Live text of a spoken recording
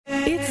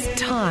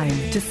time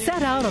to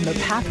set out on the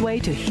pathway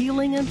to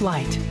healing and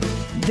light.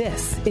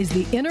 This is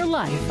The Inner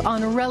Life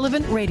on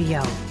Relevant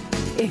Radio.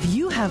 If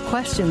you have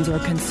questions or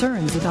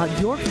concerns about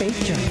your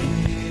faith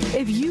journey,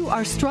 if you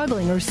are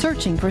struggling or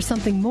searching for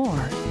something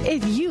more,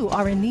 if you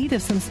are in need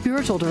of some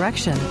spiritual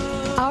direction,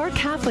 our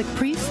Catholic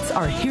priests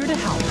are here to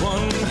help.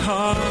 One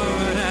heart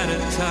at a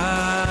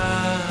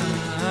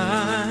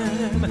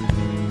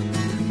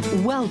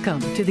time.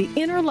 Welcome to The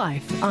Inner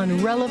Life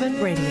on Relevant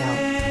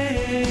Radio.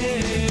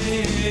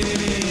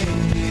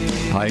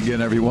 Hi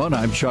again, everyone.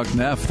 I'm Chuck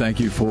Neff.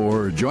 Thank you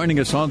for joining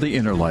us on The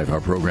Inner Life,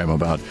 our program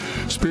about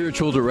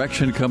spiritual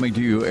direction, coming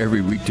to you every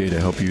weekday to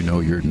help you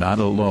know you're not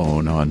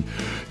alone on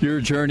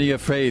your journey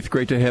of faith.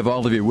 Great to have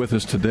all of you with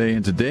us today.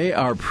 And today,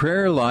 our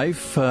prayer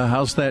life,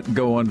 how's that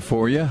going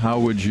for you? How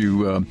would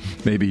you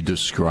maybe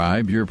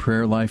describe your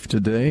prayer life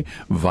today?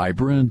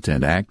 Vibrant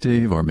and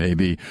active, or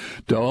maybe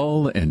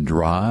dull and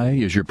dry?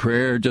 Is your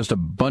prayer just a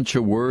bunch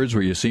of words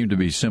where you seem to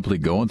be simply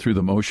going through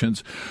the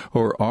motions?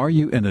 Or are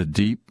you in a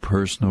deep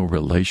personal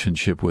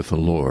relationship with the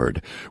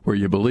Lord, where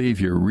you believe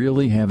you're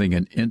really having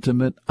an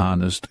intimate,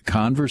 honest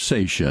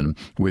conversation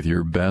with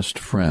your best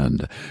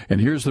friend?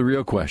 And here's the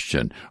real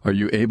question. Are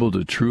you able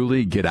to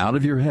truly get out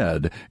of your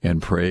head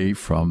and pray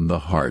from the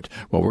heart?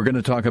 Well, we're going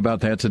to talk about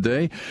that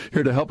today.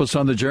 Here to help us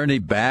on the journey,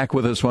 back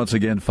with us once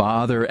again,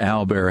 Father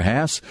Albert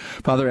Haase.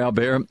 Father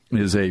Albert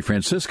is a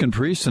Franciscan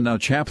priest and now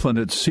chaplain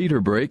at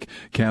Cedar Break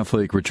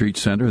Catholic Retreat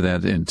Center,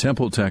 that in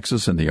Temple,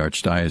 Texas, in the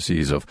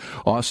Archdiocese of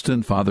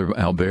Austin. Father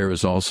Albert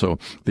is also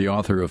the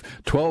author of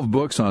 12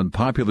 books on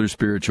popular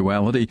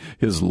spirituality.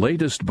 His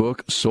latest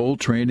book, Soul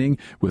Training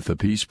with the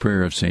Peace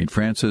Prayer of St.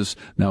 Francis,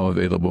 now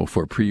available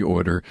for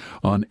pre-order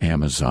on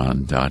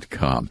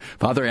Amazon.com.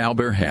 Father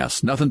Albert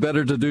Haase, nothing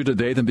better to do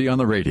today than be on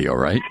the radio,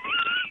 right?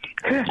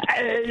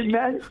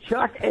 Amen,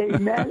 Chuck.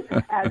 Amen.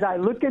 As I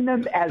look in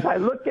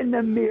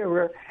the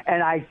mirror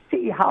and I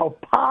see how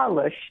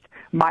polished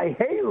my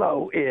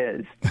halo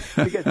is,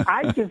 because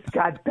I just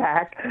got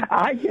back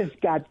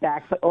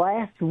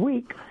last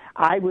week.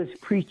 I was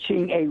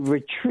preaching a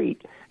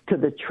retreat to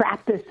the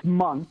Trappist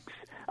monks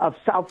of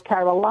South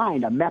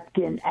Carolina,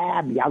 Mepkin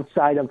Abbey,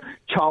 outside of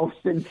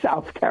Charleston,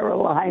 South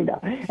Carolina.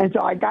 And so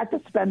I got to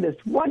spend this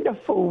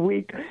wonderful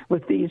week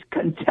with these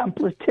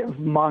contemplative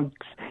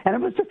monks, and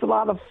it was just a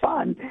lot of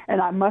fun. And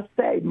I must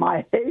say,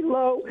 my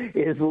halo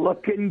is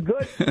looking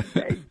good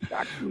today,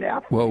 Chuck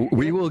Neff. Well,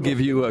 we will give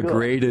you a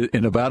grade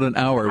in about an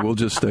hour. We'll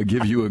just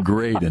give you a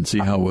grade and see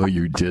how well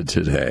you did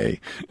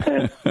today.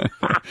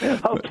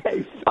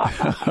 Okay,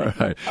 fine. All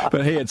right.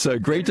 But hey, it's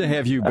great to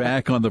have you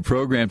back on the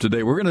program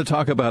today. We're going to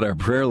talk about our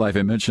prayer life.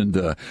 I mentioned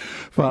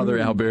Father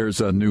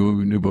Albert's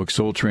new book,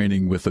 Soul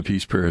Training with the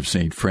Peace Prayer of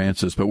St.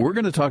 Francis, but we're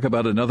going to talk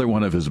about another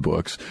one of his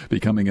books,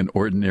 Becoming an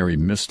Ordinary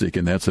Mystic,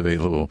 and that's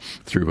available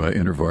through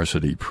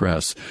InterVarsity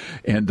Press.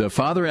 And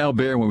Father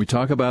Albert, when we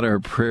talk about our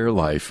prayer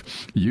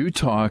life, you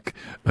talk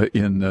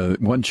in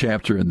one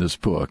chapter in this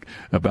book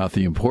about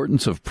the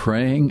importance of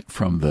praying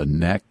from the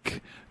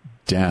neck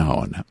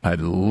down. I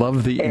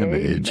love the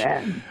image.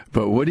 Amen.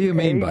 But what do you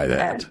mean by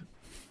that?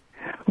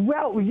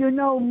 Well,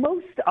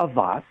 most of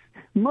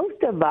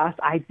us,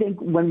 I think,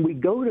 when we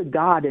go to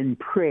God in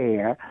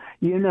prayer,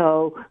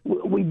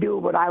 we do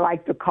what I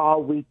like to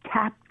call, we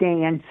tap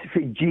dance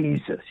for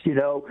Jesus.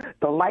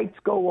 The lights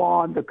go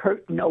on, the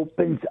curtain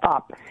opens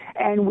up,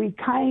 and we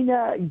kind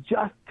of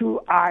just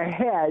through our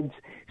heads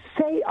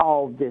say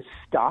all this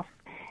stuff.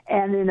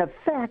 And in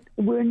effect,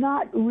 we're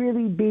not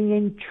really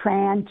being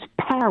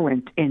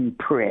transparent in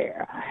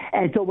prayer.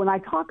 And so when I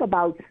talk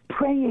about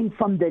praying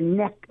from the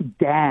neck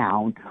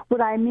down,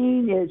 what I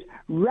mean is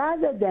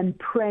rather than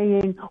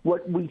praying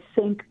what we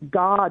think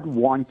God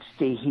wants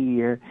to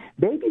hear,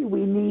 maybe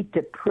we need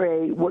to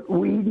pray what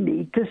we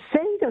need to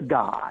say to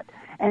God.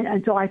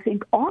 And so I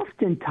think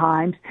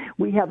oftentimes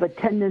we have a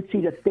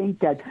tendency to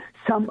think that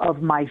some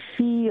of my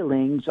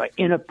feelings are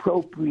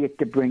inappropriate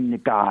to bring to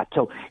God.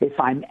 So if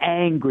I'm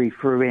angry,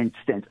 for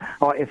instance,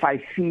 or if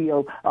I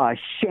feel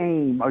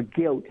shame or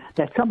guilt,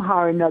 that somehow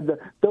or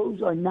another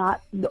those are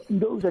not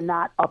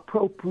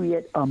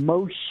appropriate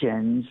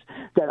emotions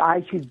that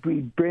I should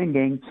be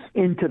bringing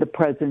into the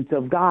presence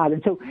of God.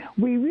 And so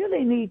we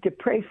really need to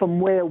pray from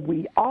where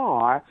we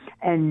are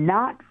and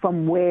not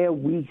from where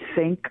we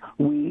think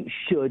we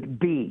should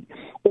be.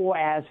 Or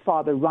as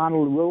Father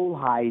Ronald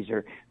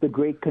Rolheiser, the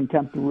great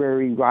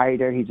contemporary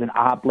writer, he's an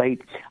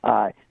oblate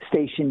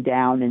stationed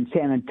down in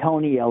San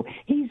Antonio,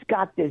 he's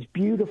got this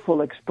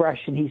beautiful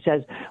expression. He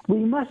says, we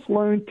must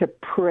learn to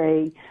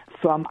pray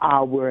from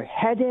our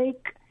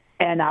headache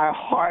and our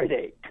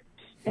heartache.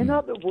 In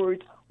other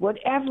words,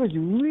 whatever's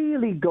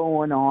really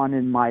going on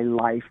in my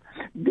life,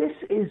 this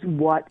is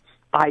what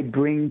I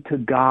bring to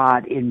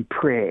God in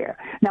prayer.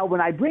 Now, when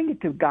I bring it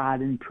to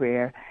God in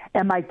prayer,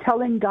 am I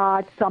telling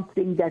God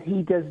something that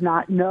he does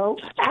not know?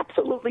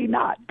 Absolutely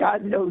not.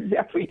 God knows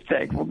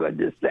everything, for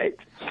goodness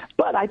sakes.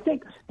 But I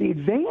think the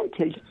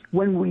advantage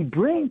when we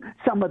bring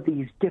some of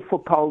these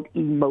difficult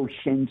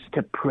emotions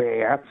to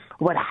prayer,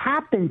 what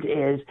happens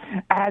is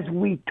as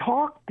we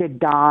talk to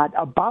God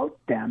about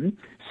them,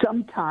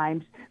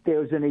 Sometimes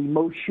there's an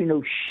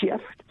emotional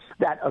shift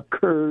that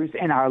occurs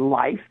in our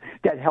life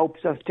that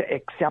helps us to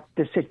accept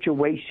the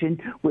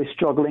situation we're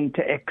struggling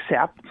to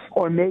accept,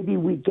 or maybe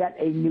we get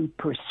a new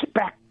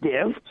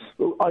perspective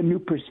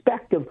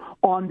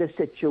on the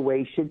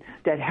situation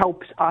that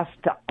helps us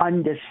to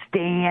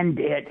understand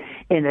it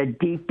in a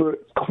deeper,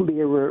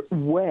 clearer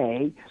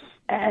way.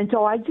 And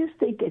so I just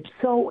think it's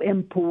so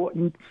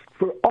important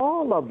for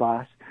all of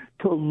us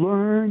to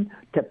learn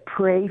to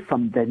pray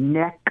from the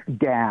neck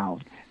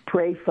down.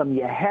 Pray from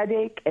your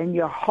headache and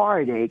your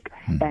heartache,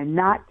 and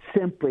not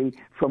simply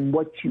from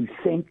what you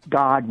think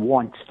God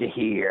wants to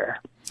hear.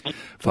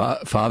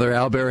 Father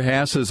Albert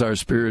Haase is our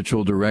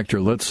spiritual director.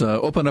 Let's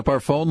open up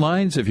our phone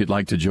lines. If you'd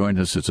like to join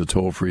us, it's a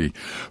toll-free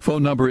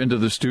phone number into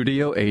the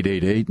studio,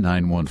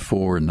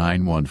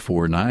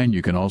 888-914-9149.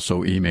 You can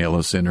also email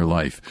us,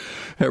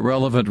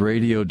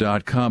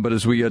 innerlife@relevantradio.com. But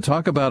as we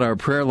talk about our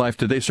prayer life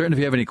today, certainly if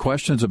you have any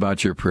questions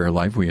about your prayer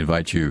life, we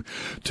invite you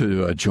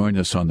to join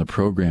us on the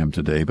program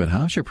today. But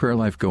how's your prayer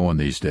life going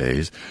these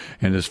days?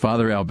 And as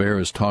Father Albert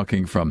is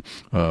talking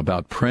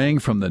about praying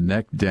from the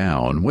neck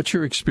down, what's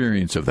your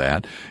experience of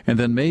that? And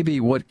then maybe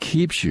what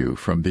keeps you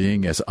from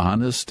being as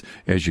honest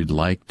as you'd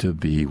like to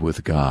be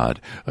with God.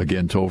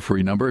 Again,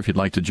 toll-free number, if you'd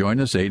like to join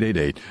us,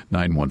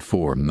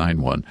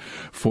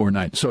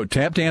 888-914-9149. So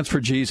tap dance for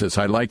Jesus.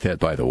 I like that,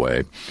 by the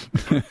way.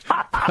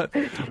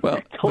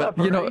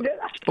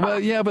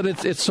 but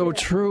it's so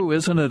true,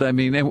 isn't it? I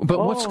mean, but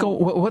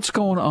what's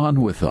going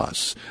on with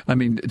us? I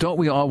mean, don't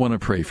we all want to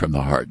pray from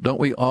the heart? Don't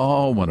we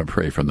all want to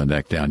pray from the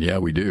neck down? Yeah,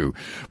 we do.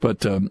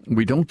 But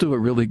we don't do a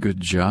really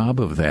good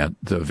job of that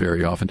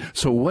very often.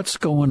 So what's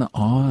going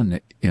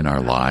on in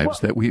our lives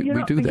that we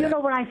do that? You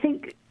know what I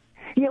think?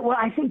 Yeah, well,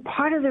 I think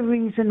part of the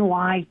reason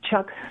why,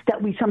 Chuck,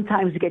 that we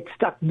sometimes get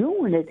stuck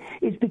doing it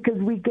is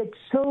because we're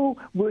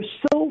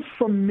so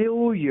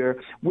familiar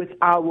with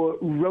our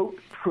rote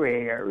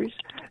prayers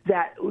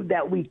that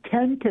we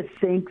tend to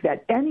think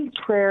that any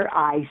prayer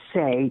I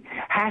say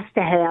has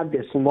to have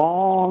this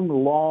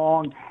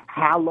long,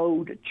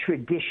 hallowed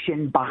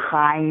tradition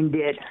behind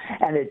it,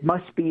 and it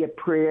must be a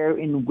prayer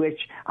in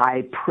which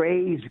I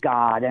praise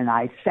God and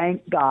I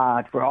thank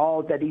God for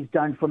all that He's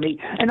done for me,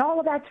 and all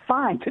of that's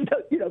fine.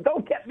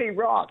 Don't get me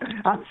wrong.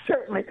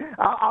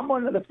 I'm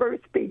one of the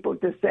first people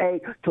to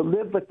say to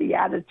live with the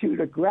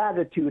attitude of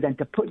gratitude and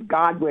to put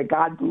God where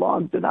God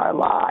belongs in our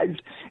lives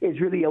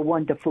is really a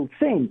wonderful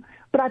thing.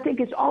 But I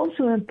think it's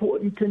also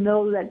important to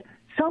know that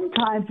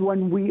sometimes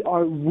when we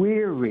are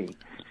weary,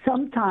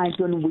 sometimes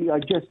when we are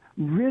just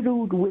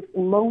riddled with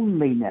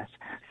loneliness,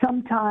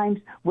 sometimes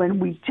when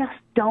we just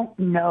don't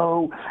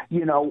know,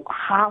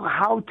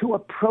 how to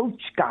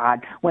approach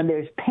God, when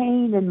there's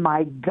pain in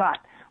my gut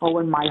or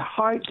when my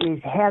heart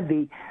is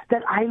heavy,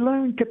 that I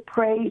learn to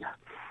pray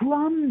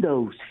from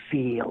those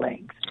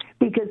feelings.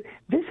 Because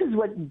this is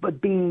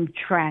what being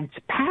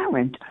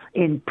transparent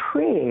in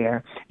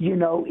prayer,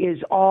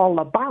 is all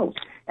about.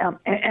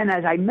 And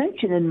as I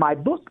mentioned in my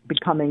book,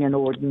 Becoming an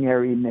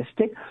Ordinary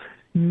Mystic,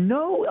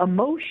 no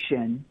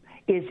emotion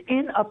is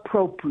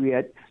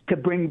inappropriate to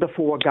bring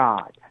before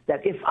God.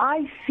 That if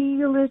I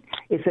feel it,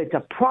 if it's a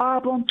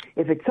problem,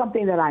 if it's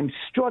something that I'm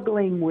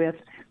struggling with,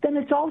 then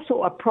it's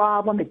also a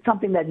problem. It's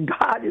something that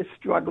God is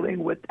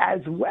struggling with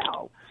as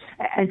well.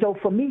 And so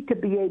for me to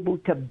be able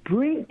to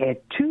bring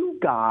it to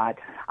God,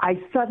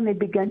 I suddenly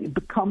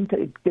become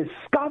to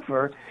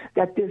discover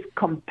that this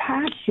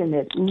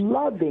compassionate,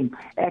 loving,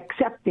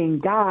 accepting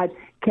God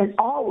can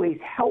always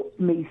help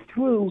me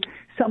through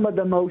some of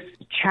the most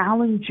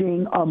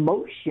challenging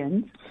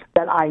emotions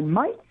that I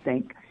might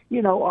think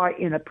are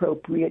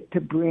inappropriate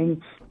to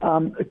bring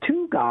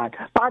to God.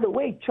 By the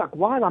way, Chuck,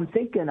 while I'm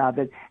thinking of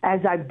it,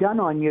 as I've done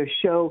on your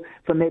show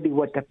for maybe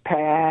the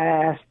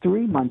past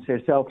 3 months or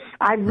so,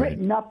 I've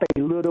written up a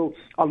little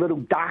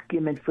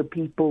document for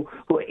people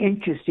who are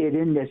interested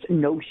in this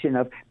notion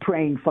of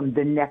praying from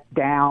the neck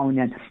down.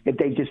 And if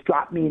they just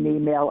drop me an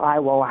email, I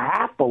will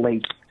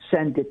happily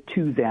send it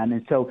to them.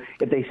 And so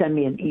if they send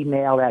me an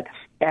email at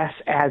S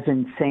as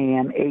in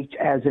Sam, H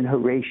as in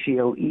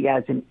Horatio, E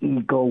as in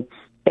Eagle,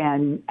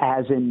 N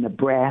as in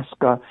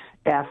Nebraska,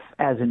 F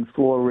as in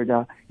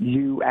Florida,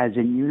 U as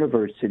in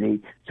University.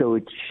 So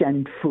it's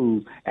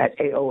shenfu at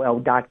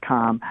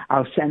AOL.com.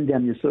 I'll send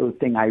them this little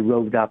thing I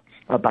wrote up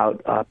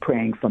about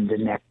praying from the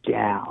neck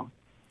down.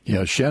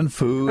 Yeah,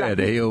 shenfu at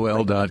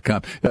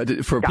AOL.com.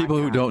 For people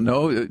who don't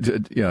know,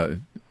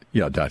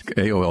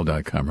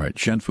 AOL.com, right?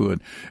 Shenfu at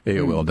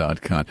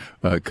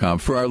AOL.com.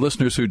 For our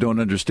listeners who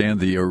don't understand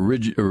the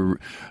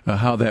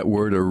how that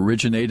word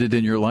originated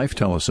in your life,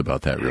 tell us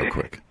about that real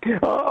quick.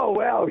 Oh,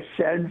 well,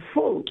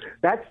 Shenfu,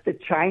 that's the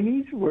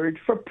Chinese word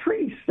for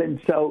priest.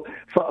 And so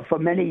for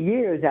many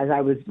years, as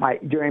I was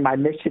during my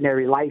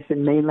missionary life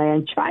in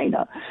mainland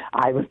China,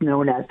 I was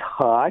known as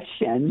He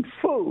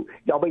Shenfu.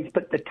 You always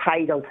put the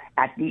title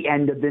at the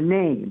end of the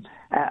name.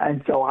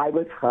 And so I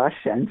was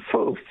He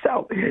Shenfu.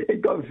 So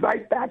it goes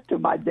right back to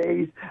my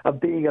days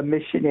of being a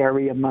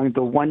missionary among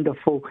the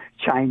wonderful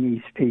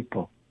Chinese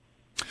people.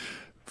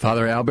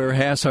 Father Albert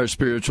Haase, our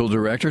spiritual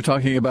director,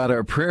 talking about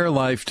our prayer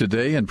life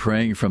today and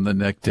praying from the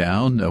neck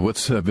down.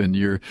 What's been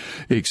your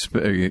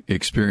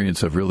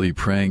experience of really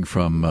praying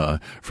from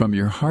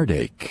your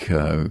heartache?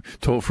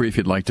 Toll free if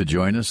you'd like to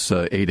join us,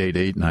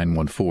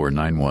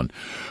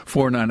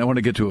 888-914-9149. I want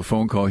to get to a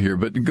phone call here,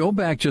 but go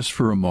back just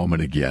for a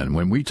moment again.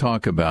 When we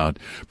talk about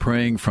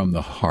praying from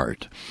the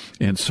heart,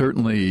 and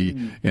certainly,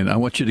 and I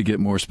want you to get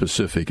more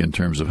specific in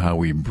terms of how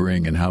we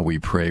bring and how we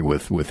pray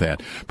with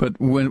that. But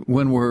when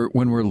we're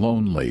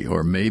lonely,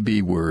 or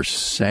maybe we're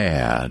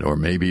sad, or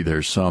maybe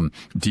there's some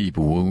deep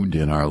wound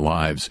in our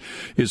lives,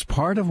 is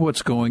part of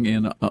what's going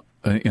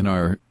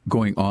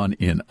on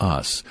in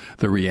us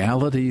the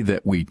reality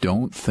that we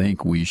don't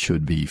think we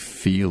should be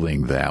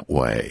feeling that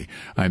way.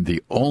 I'm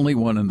the only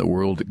one in the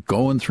world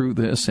going through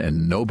this,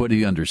 and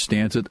nobody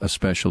understands it,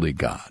 especially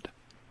God.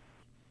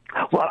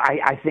 Well,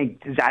 I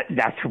think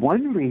that's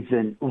one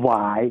reason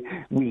why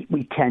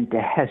we tend to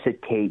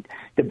hesitate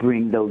to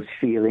bring those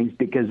feelings,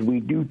 because we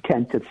do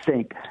tend to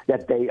think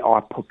that they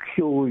are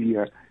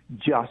peculiar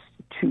just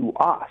to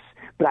us.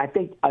 But I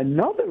think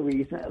another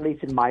reason, at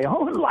least in my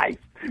own life,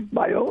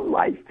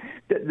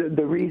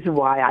 the reason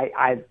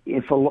why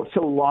for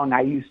so long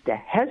I used to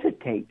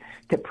hesitate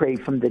to pray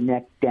from the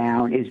neck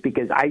down is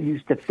because I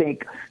used to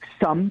think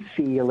some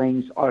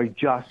feelings are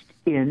just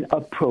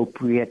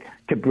inappropriate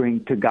to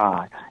bring to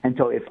God. And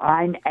so if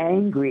I'm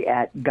angry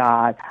at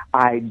God,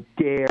 I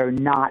dare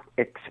not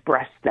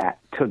express that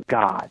to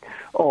God.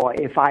 Or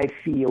if I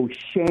feel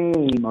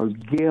shame or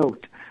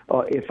guilt,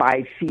 or if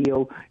I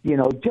feel,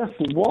 just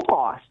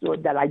lost, or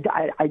that I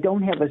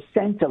don't have a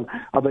sense of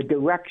a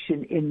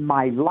direction in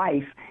my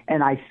life,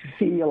 and I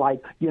feel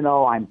like,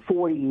 I'm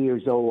 40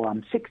 years old,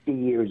 I'm 60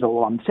 years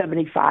old, I'm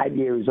 75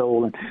 years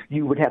old, and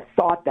you would have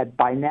thought that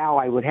by now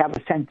I would have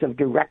a sense of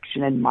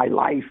direction in my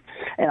life,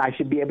 and I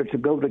should be able to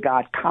go to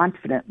God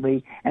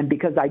confidently, and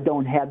because I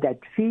don't have that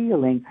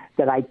feeling,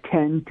 that I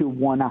tend to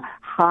want to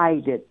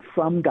hide it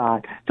from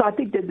God. So I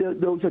think that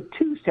those are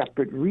two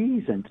separate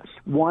reasons.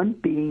 One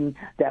being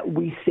that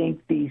we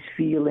think these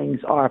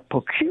feelings are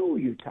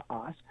peculiar to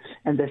us,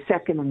 and the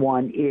second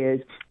one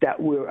is that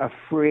we're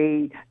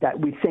afraid, that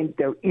we think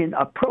they're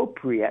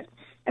inappropriate.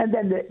 And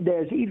then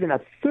there's even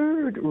a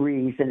third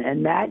reason,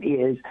 and that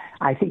is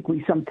I think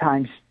we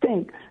sometimes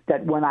think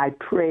that when I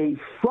pray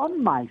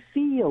from my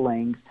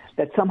feelings,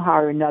 that somehow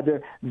or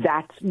another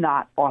that's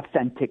not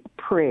authentic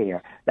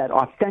prayer. That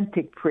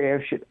authentic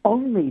prayer should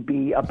only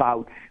be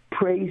about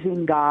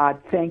praising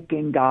God,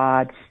 thanking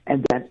God,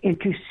 and then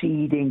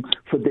interceding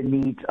for the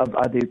needs of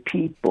other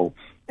people.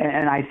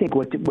 And I think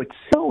what's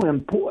so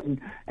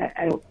important,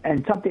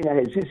 and something that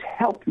has just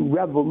helped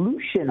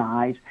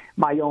revolutionize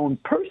my own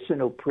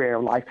personal prayer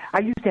life.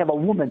 I used to have a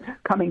woman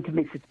coming to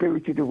me for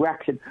spiritual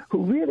direction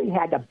who really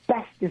had the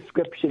best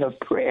description of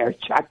prayer,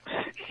 Chuck.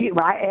 When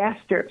I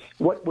asked her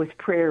what was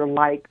prayer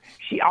like,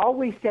 she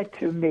always said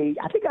to me,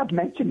 I think I've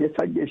mentioned this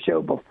on your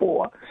show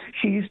before,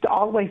 she used to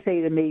always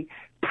say to me,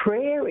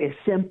 prayer is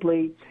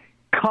simply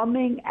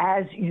coming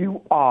as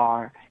you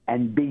are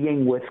and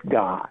being with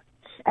God.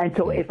 And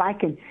so if I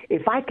can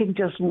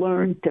just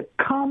learn to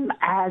come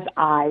as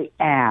I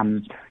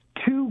am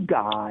to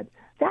God,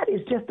 that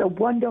is just a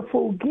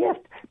wonderful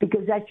gift,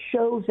 because that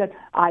shows that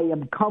I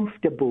am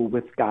comfortable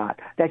with God.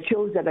 That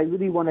shows that I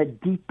really want to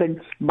deepen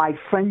my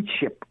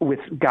friendship with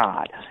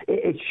God.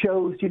 It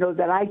shows,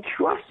 that I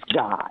trust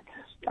God.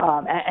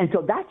 And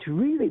so that's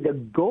really the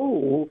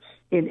goal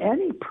in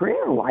any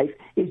prayer life,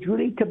 is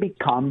really to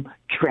become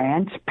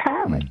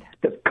transparent,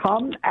 to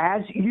come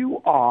as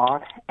you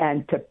are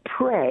and to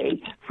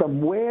pray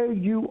from where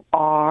you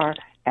are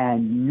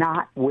and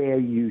not where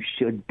you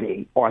should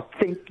be or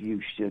think you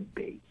should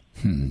be.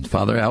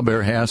 Father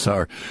Albert Haase,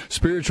 our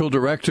spiritual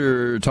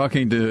director,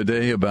 talking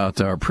today about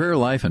our prayer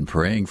life and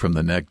praying from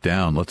the neck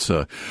down. Let's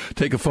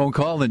take a phone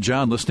call. And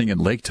John, listening in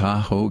Lake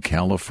Tahoe,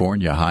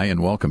 California. Hi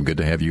and welcome. Good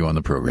to have you on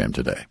the program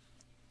today.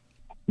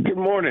 Good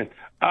morning.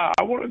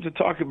 I wanted to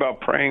talk about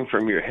praying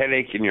from your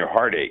headache and your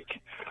heartache.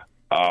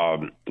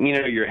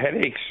 Your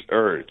headaches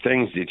are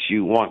things that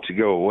you want to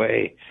go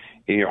away,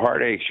 and your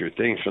heartaches are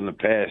things from the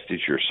past that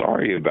you're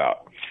sorry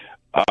about.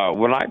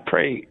 When I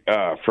pray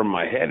from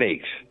my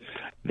headaches,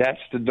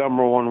 that's the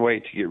number one way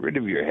to get rid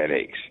of your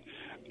headaches.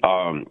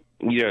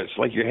 It's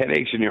like your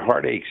headaches and your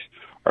heartaches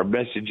are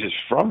messages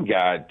from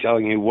God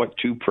telling you what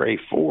to pray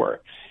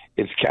for.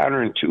 It's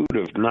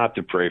counterintuitive not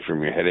to pray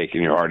from your headache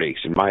and your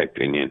heartaches, in my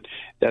opinion.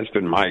 That's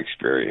been my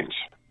experience.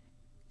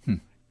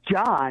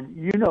 John,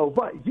 you know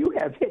what? You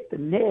have hit the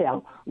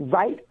nail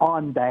right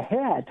on the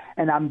head,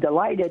 and I'm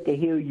delighted to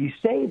hear you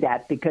say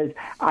that, because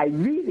I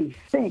really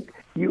think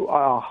you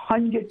are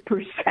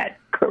 100%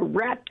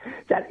 correct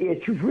that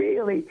it's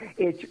really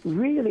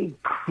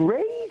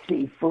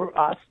crazy for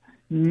us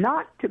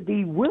not to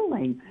be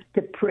willing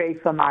to pray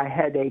from our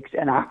headaches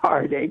and our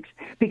heartaches,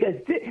 because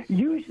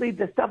usually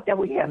the stuff that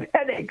we have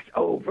headaches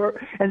over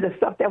and the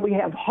stuff that we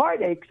have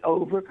heartaches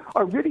over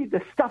are really the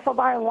stuff of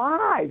our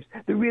lives,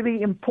 the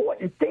really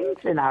important things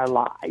in our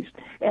lives.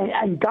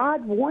 And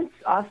God wants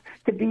us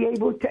to be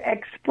able to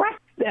express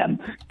them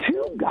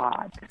to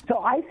God.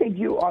 So I think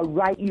you are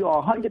right. You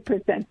are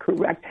 100%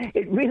 correct.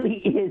 It really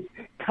is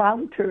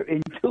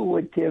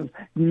counterintuitive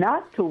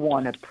not to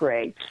want to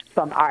pray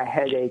from our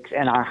headaches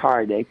and our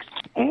heartaches.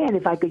 And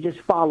if I could just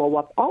follow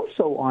up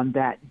also on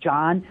that,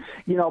 John,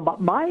 but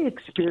my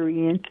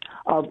experience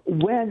of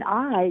when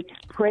I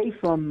pray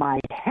from my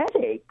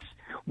headaches,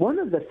 one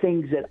of the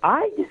things that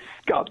I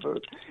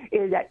discovered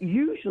is that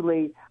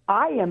usually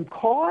I am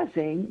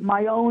causing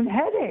my own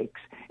headaches.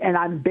 And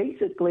I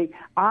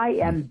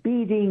am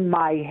beating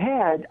my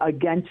head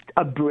against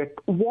a brick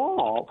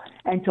wall.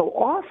 And so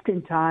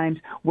oftentimes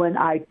when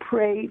I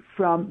pray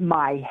from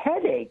my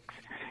headaches,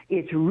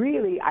 it's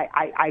really,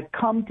 I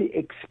come to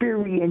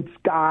experience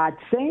God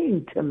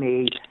saying to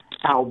me,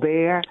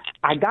 Albert,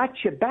 I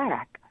got your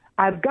back.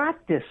 I've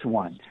got this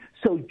one.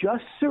 So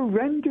just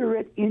surrender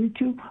it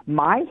into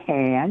my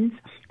hands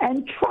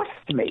and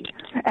trust me.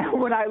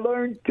 And when I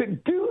learned to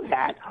do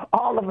that,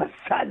 all of a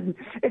sudden,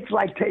 it's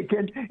like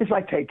taking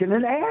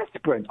an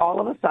aspirin.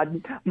 All of a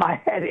sudden, my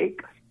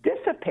headache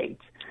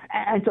dissipates.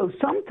 And so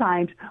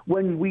sometimes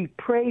when we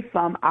pray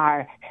from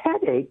our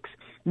headaches,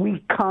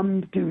 we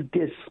come to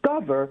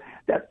discover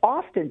that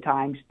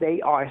oftentimes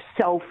they are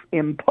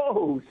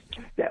self-imposed,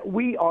 that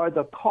we are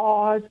the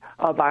cause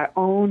of our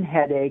own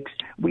headaches.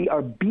 We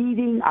are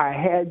beating our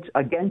heads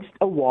against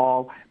a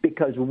wall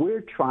because we're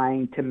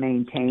trying to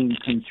maintain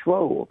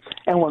control.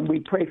 And when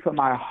we pray from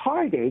our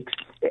heartaches,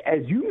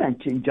 as you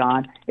mentioned,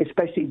 John,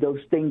 especially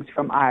those things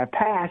from our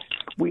past,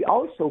 we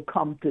also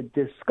come to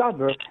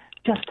discover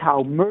just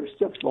how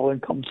merciful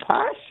and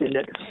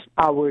compassionate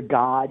our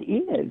God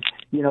is.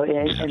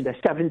 In the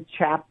 7th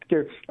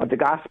chapter of the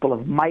Gospel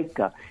of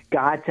Micah,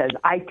 God says,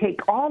 I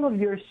take all of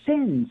your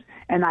sins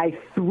and I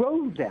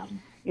throw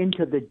them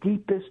into the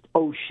deepest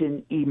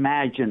ocean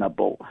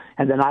imaginable.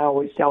 And then I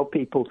always tell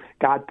people,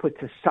 God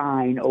puts a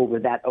sign over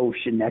that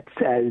ocean that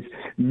says,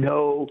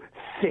 no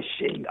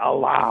fishing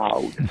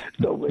allowed.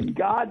 So when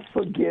God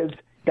forgives,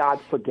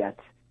 God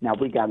forgets. Now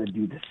we got to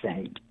do the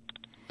same.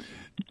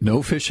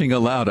 No fishing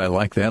allowed. I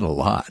like that a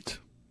lot.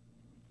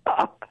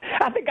 I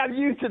think I've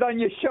used it on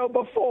your show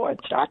before,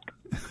 Chuck.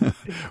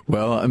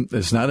 Well,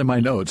 it's not in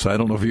my notes. I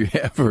don't know if you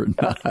have or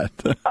not.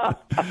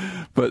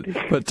 but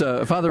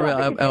Father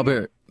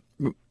Albert,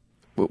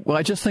 well,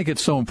 I just think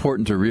it's so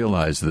important to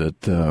realize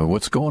that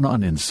what's going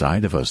on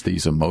inside of us,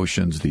 these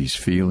emotions, these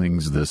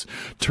feelings, this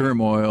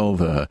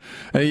turmoil,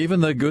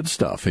 even the good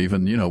stuff,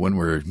 even, when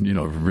we're,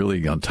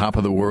 really on top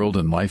of the world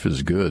and life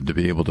is good, to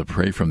be able to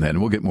pray from that.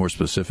 And we'll get more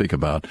specific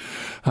about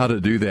how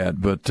to do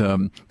that. But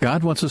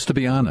God wants us to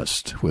be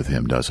honest with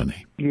him, doesn't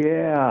he?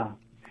 Yeah.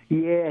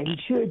 Yeah, he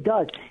sure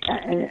does.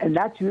 And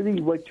that's really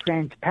what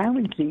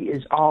transparency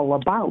is all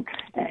about.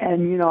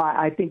 And,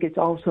 I think it's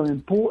also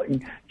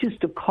important just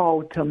to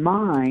call to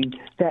mind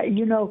that,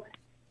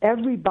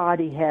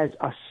 everybody has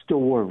a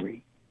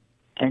story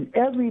and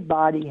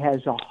everybody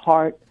has a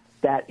heart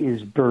that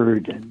is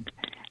burdened.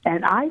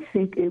 And I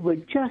think it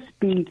would just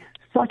be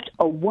such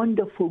a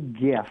wonderful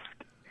gift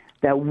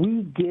that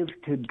we give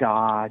to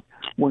God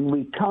when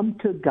we come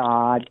to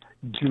God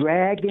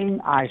dragging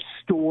our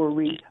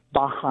story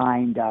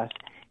behind us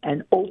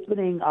and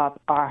opening up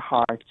our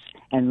hearts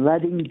and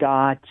letting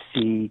God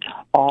see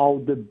all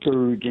the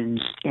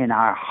burdens in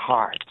our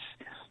hearts.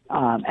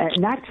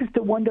 And that's just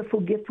a wonderful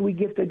gift we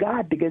give to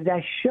God, because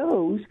that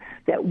shows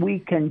that we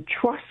can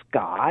trust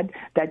God.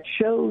 That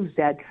shows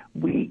that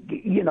we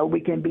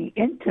can be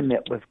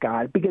intimate with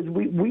God, because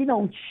we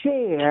don't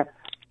share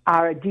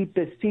our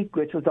deepest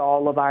secrets with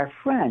all of our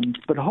friends,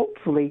 but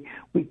hopefully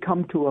we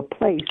come to a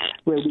place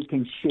where we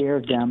can share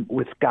them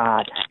with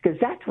God, because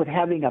that's what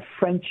having a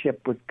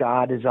friendship with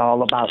God is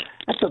all about.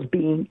 That's what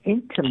being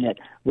intimate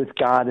with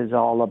God is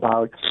all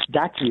about.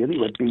 That's really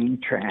what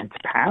being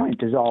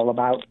transparent is all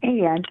about,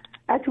 and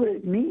that's what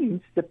it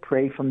means to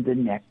pray from the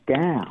neck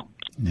down.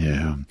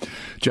 Yeah.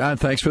 John,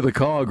 thanks for the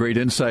call. Great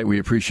insight. We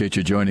appreciate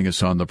you joining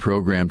us on the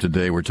program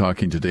today. We're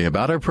talking today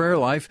about our prayer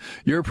life,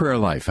 your prayer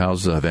life.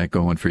 How's that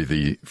going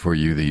for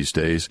you these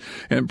days?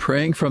 And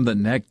praying from the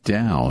neck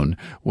down,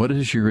 what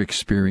is your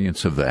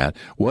experience of that?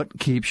 What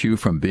keeps you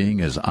from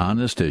being as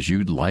honest as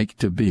you'd like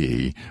to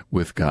be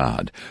with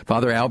God?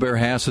 Father Albert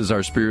Haase is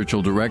our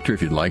spiritual director.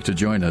 If you'd like to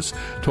join us,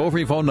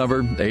 toll-free phone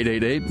number,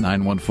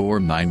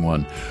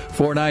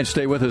 888-914-9149.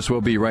 Stay with us. We'll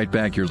be right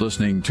back. You're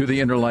listening to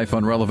The Inner Life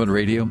on Relevant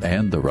Radio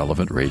and the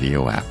Relevant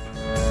Radio app.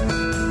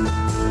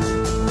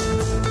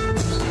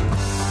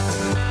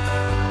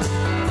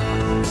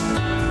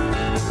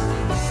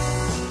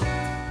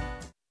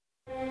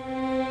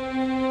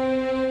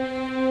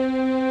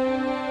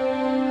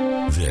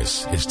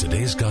 This is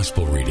today's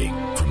gospel reading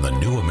from the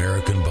New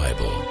American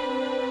Bible.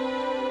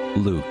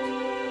 Luke,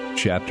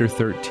 chapter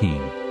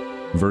 13,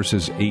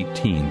 verses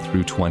 18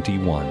 through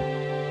 21.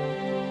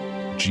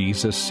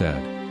 Jesus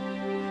said,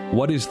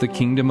 "What is the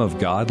kingdom of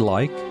God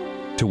like?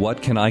 To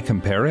what can I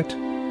compare it?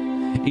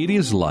 It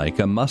is like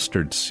a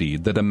mustard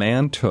seed that a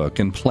man took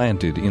and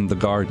planted in the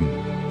garden.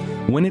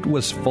 When it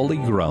was fully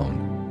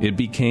grown, it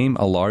became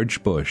a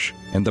large bush,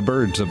 and the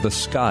birds of the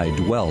sky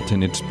dwelt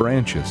in its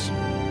branches."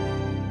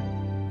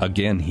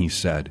 Again he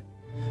said,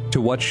 To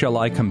what shall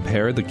I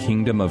compare the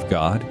kingdom of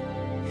God?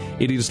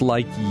 It is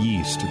like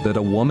yeast that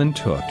a woman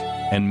took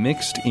and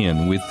mixed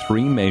in with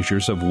 3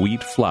 measures of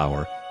wheat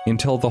flour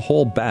until the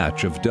whole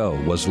batch of dough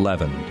was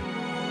leavened.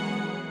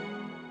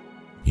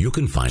 You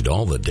can find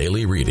all the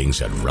daily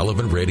readings at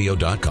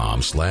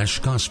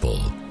relevantradio.com/gospel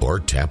or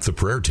tap the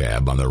prayer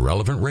tab on the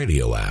Relevant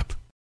Radio app.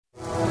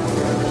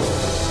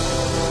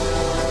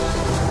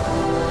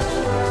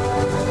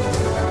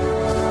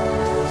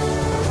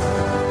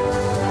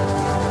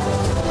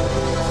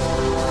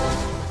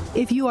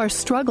 If you are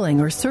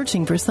struggling or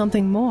searching for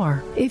something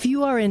more, if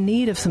you are in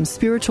need of some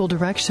spiritual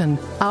direction,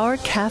 our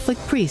Catholic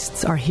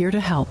priests are here to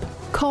help.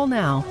 Call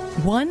now,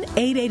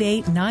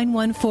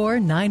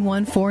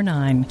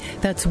 1-888-914-9149.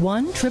 That's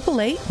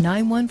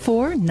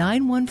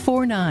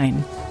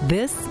 1-888-914-9149.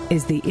 This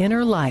is The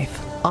Inner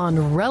Life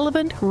on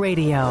Relevant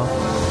Radio.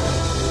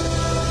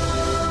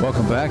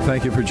 Welcome back.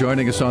 Thank you for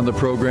joining us on the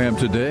program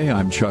today.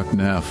 I'm Chuck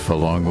Neff,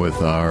 along with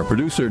our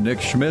producer,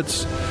 Nick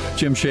Schmitz,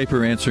 Jim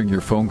Shaper answering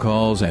your phone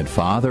calls, and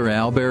Father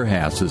Albert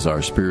Haase is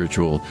our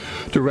spiritual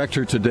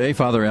director today.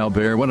 Father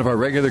Albert, one of our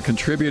regular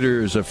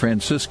contributors, a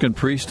Franciscan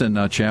priest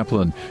and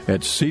chaplain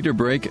at Cedar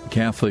Break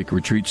Catholic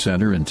Retreat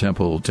Center in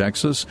Temple,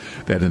 Texas,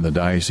 that in the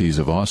Diocese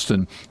of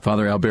Austin.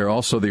 Father Albert,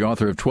 also the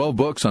author of 12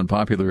 books on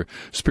popular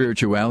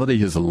spirituality,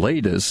 his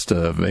latest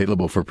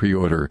available for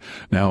pre-order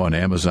now on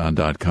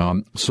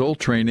Amazon.com, Soul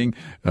Training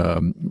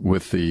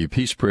with the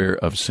Peace Prayer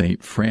of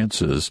St.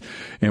 Francis.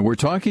 And we're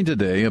talking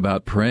today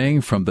about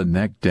praying from the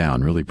neck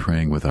down, really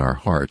praying with our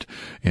heart.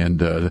 And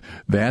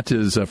that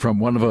is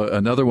from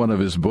another one of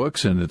his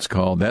books, and it's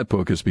called, that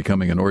book is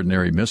Becoming an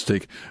Ordinary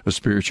Mystic, A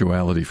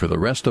Spirituality for the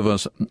Rest of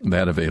Us,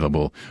 that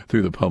available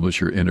through the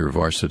publisher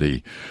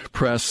InterVarsity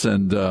Press.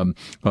 And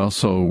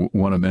also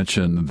want to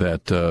mention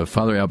that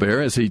Father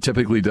Albert, as he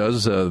typically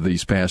does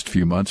these past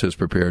few months, has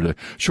prepared a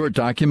short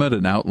document,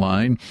 an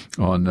outline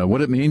on what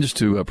it means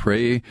to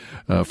pray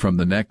from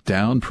the neck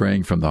down,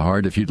 praying from the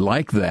heart. If you'd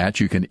like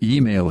that, you can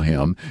email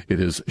him. It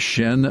is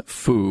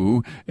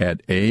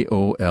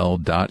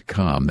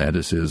shenfu@aol.com. That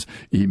is his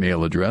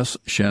email address,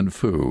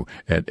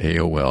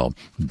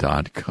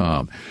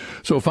 shenfu@aol.com.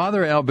 So,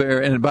 Father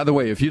Albert, and by the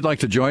way, if you'd like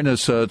to join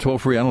us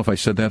toll-free, I don't know if I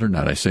said that or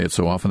not. I say it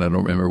so often I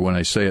don't remember when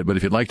I say it, but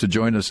if you'd like to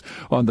join us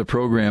on the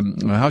program,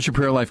 how's your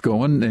prayer life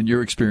going and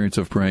your experience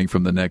of praying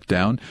from the neck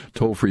down?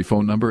 Toll-free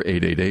phone number,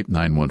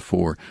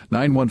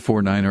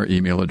 888-914-9149, our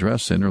email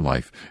address,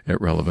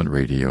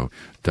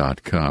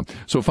 innerlife@relevantradio.com.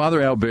 So,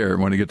 Father Albert, I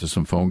want to get to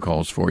some phone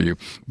calls for you,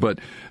 but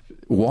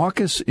walk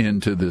us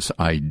into this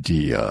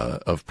idea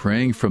of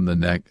praying from the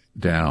neck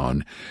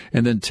down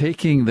and then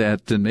taking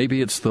that, and maybe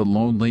it's the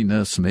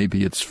loneliness,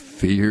 maybe it's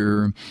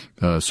fear,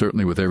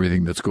 certainly with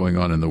everything that's going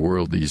on in the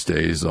world these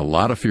days, a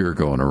lot of fear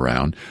going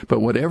around, but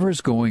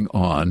whatever's going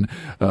on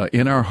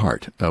in our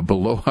heart,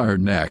 below our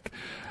neck,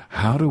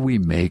 how do we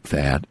make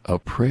that a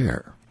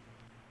prayer?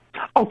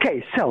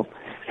 Okay, so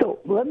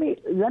let me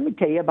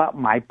tell you about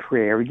my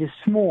prayer this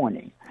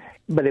morning.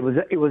 But it was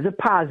a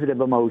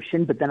positive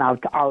emotion. But then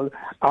I'll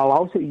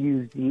also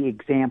use the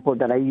example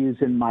that I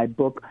use in my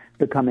book,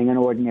 Becoming an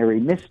Ordinary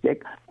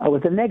Mystic,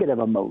 with a negative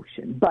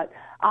emotion. But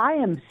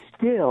I'm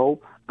still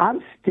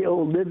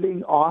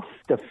living off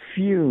the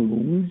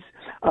fumes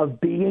of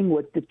being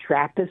with the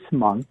Trappist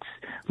monks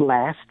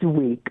last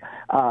week,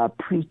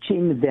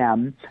 preaching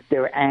them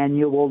their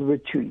annual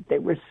retreat. They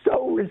were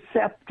so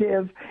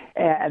receptive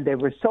and they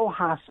were so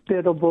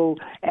hospitable.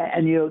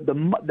 And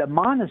the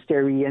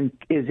monastery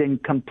is in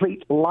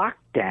complete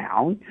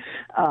lockdown.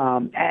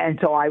 And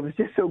so I was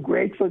just so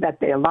grateful that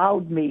they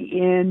allowed me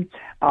in.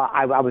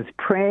 I was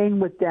praying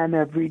with them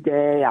every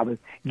day. I was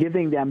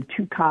giving them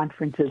 2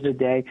 conferences a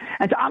day.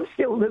 And so I'm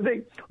still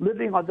living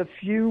on the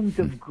fumes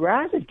of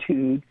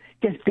gratitude,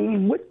 just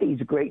being with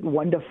these great,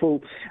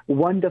 wonderful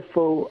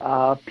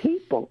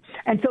people.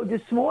 And so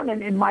this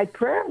morning in my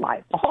prayer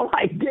life, all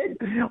I did,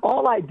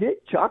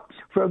 Chuck,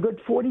 for a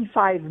good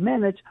 45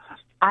 minutes,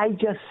 I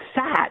just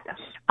sat.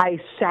 I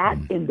sat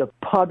in the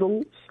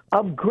puddle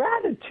of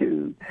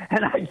gratitude.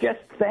 And I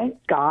just thank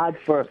God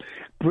for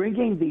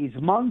bringing these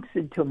monks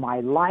into my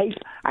life.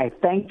 I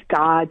thank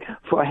God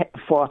for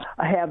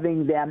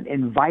having them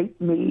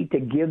invite me to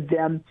give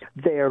them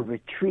their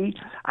retreat.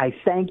 I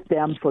thank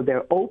them for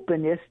their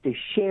openness to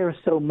share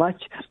so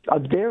much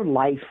of their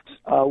life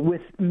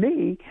with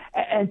me.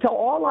 And so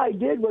all I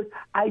did was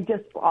I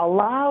just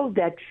allowed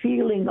that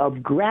feeling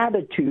of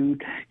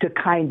gratitude to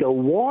kind of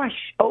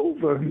wash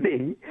over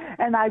me.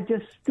 And I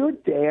just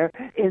stood there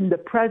in the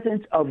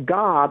presence of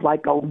God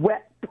like a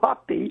wet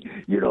puppy,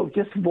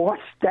 just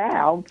washed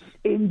down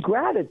in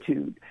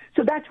gratitude.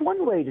 So that's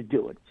one way to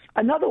do it.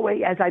 Another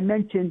way, as I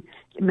mentioned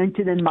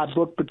in my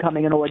book,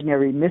 Becoming an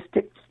Ordinary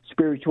Mystic,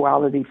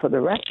 Spirituality for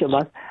the Rest of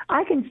Us,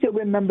 I can still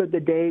remember the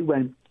day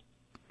when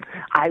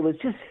I was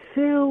just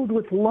filled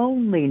with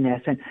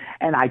loneliness,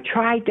 and I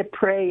tried to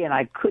pray, and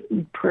I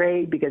couldn't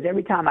pray because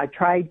every time I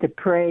tried to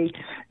pray,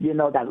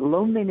 that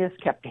loneliness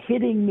kept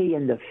hitting me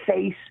in the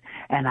face,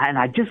 and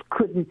I just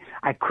couldn't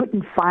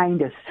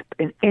find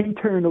an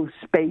internal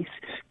space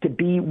to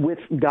be with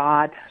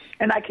God.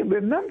 And I can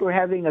remember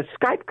having a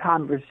Skype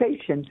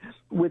conversation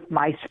with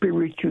my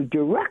spiritual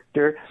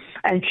director,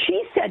 and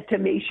she said to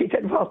me, she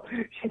said,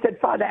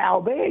 Father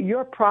Albert,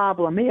 your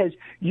problem is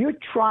you're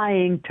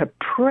trying to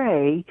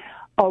pray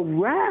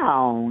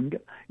around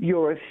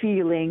your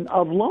feeling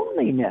of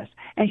loneliness.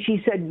 And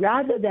she said,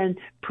 rather than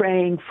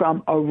praying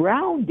from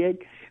around it,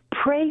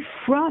 pray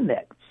from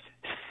it.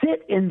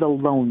 Sit in the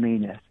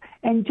loneliness.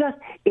 And just,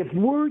 if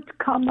words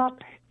come up,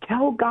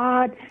 tell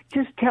God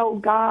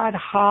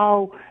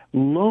how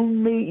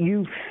lonely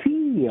you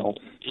feel.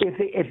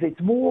 If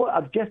it's more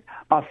of just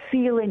a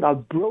feeling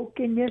of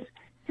brokenness,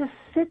 just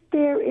sit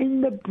there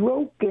in the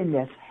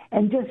brokenness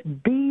and just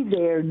be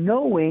there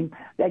knowing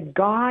that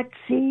God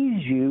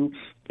sees you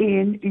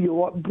in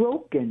your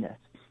brokenness.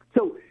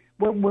 So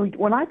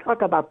when I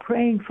talk about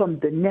praying from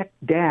the neck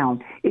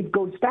down, it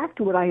goes back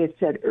to what I had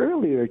said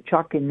earlier,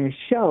 Chuck, in this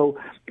show,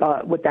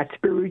 what that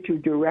spiritual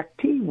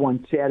directee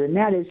once said, and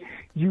that is,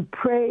 you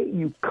pray,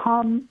 you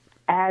come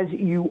as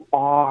you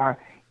are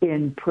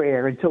in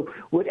prayer. And so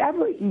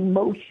whatever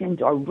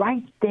emotions are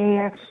right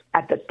there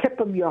at the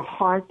tip of your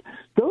heart,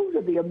 those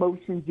are the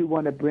emotions you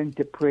want to bring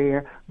to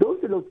prayer.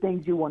 Those are the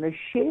things you want to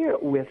share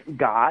with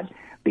God,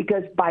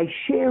 because by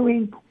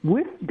sharing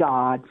with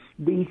God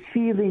these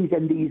feelings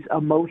and these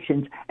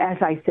emotions,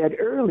 as I said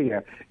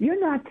earlier, you're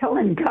not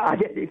telling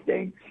God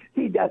anything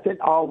He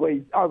doesn't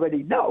always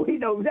already know. He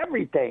knows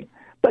everything.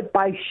 But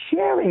by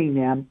sharing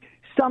them,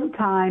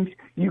 sometimes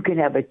you can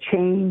have a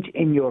change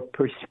in your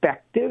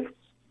perspective.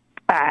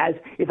 As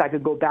if I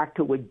could go back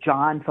to what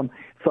John from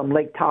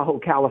Lake Tahoe,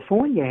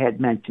 California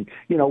had mentioned,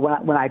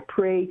 when I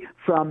pray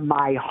from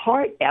my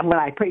heart and when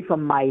I pray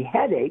from my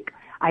headache,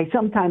 I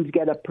sometimes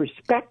get a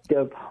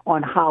perspective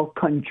on how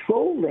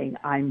controlling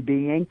I'm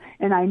being,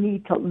 and I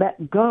need to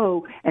let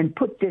go and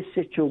put this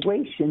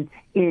situation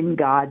in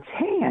God's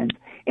hands.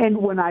 And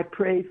when I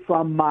pray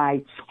from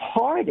my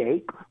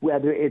heartache,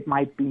 whether it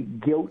might be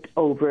guilt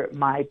over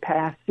my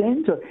past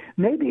sins, or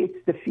maybe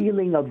it's the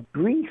feeling of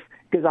grief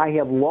because I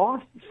have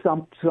lost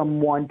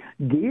someone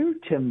dear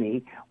to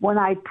me, when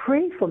I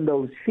pray from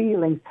those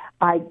feelings,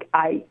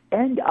 I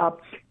end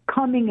up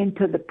coming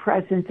into the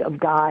presence of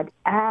God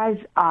as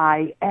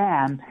I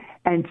am.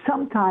 And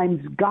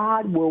sometimes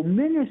God will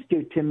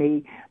minister to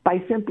me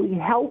by simply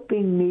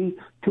helping me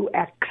to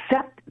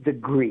accept the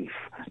grief,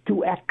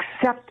 to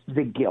accept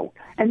the guilt.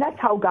 And that's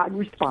how God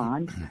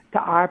responds to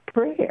our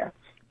prayer.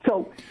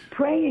 So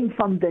praying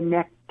from the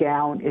neck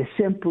down is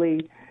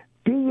simply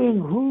being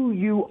who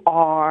you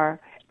are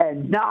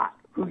and not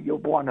who you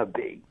want to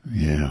be.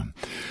 Yeah.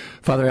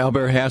 Father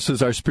Albert Haase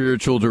is our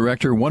spiritual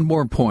director. One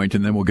more point,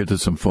 and then we'll get to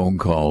some phone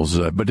calls.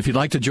 But if you'd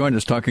like to join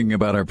us talking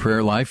about our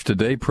prayer life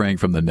today, praying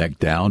from the neck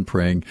down,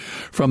 praying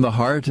from the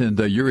heart, and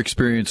your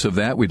experience of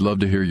that, we'd love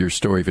to hear your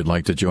story. If you'd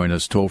like to join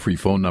us, toll-free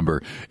phone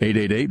number,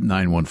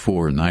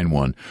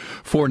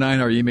 888-914-9149.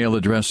 Our email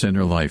address,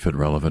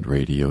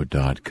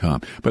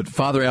 innerlife@relevantradio.com. But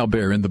Father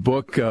Albert, in the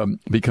book,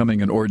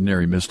 Becoming an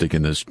Ordinary Mystic,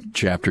 in this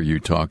chapter, you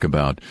talk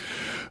about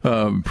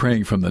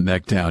praying from the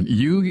neck down.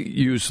 You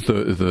use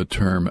the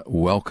term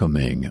welcoming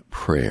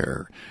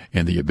prayer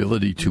and the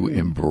ability to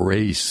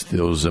embrace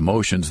those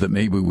emotions that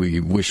maybe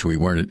we wish we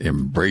weren't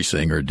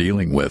embracing or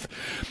dealing with.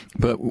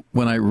 But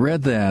when I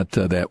read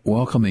that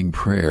welcoming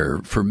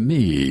prayer, for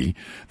me,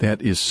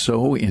 that is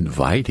so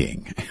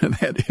inviting.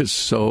 That is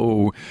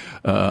so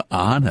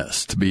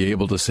honest to be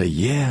able to say,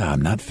 yeah,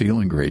 I'm not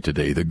feeling great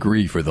today, the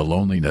grief or the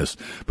loneliness,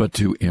 but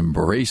to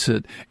embrace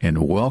it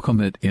and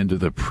welcome it into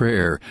the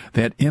prayer.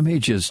 That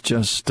image is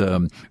just,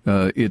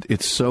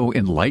 it's so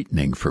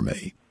enlightening for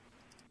me.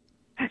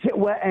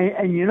 Well,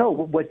 and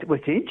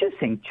what's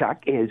interesting,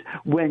 Chuck, is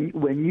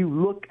when you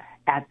look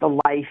at the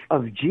life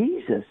of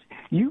Jesus,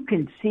 you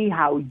can see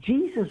how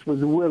Jesus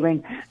was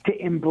willing to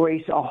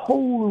embrace a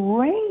whole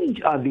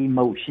range of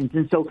emotions.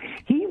 And so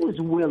he was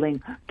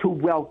willing to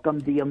welcome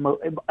the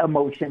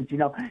emotions.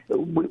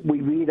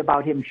 We read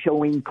about him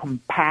showing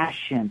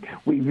compassion.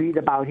 We read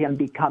about him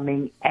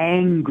becoming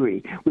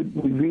angry. We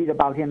read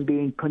about him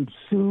being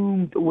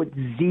consumed with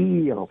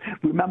zeal.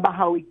 Remember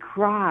how he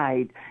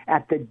cried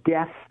at the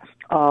death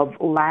of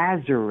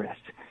Lazarus.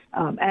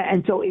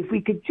 And so if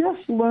we could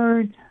just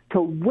learn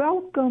to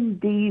welcome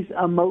these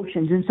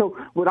emotions. And so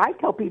what I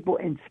tell people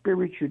in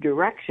spiritual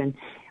direction,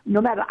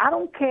 no matter, I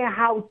don't care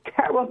how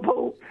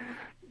terrible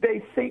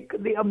they think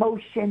the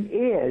emotion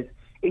is,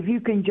 if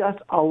you can just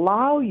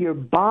allow your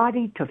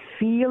body to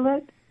feel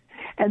it,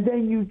 and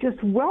then you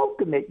just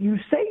welcome it. You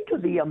say to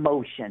the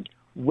emotion,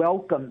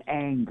 welcome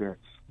anger,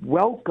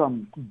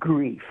 welcome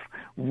grief,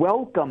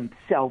 welcome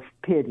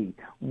self-pity,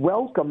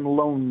 welcome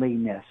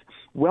loneliness,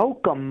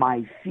 welcome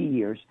my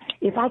fears.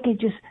 If I could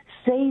just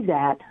say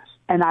that,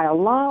 and I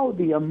allow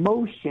the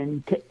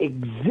emotion to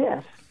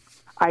exist,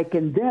 I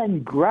can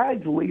then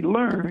gradually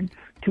learn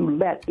to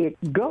let it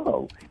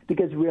go.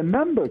 Because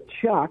remember,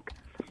 Chuck,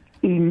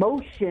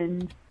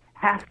 emotions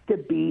have to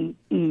be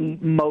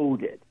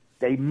emoted.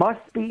 They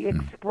must be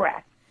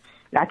expressed.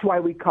 That's why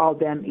we call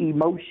them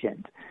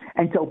emotions.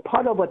 And so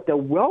part of what the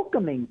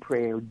welcoming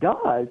prayer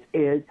does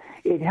is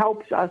it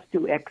helps us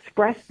to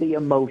express the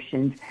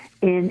emotions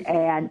in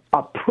an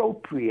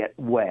appropriate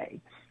way.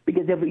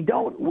 Because if we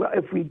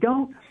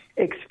don't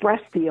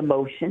express the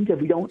emotions, if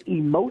we don't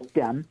emote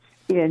them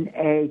in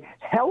a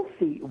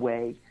healthy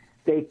way,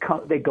 they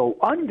go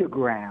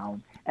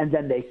underground, and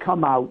then they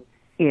come out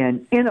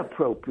in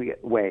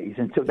inappropriate ways.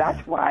 And so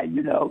that's why,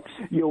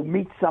 you'll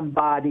meet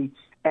somebody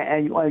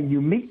and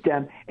you meet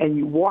them and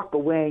you walk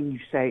away and you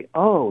say,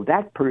 oh,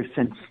 that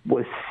person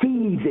was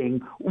seething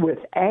with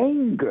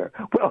anger.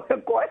 Well,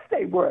 of course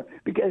they were,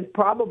 because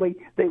probably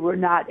they were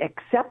not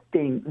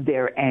accepting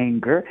their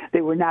anger.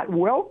 They were not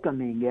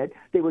welcoming it.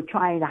 They were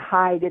trying to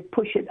hide it,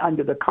 push it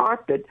under the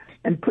carpet.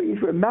 And please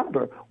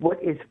remember,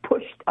 what is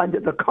pushed under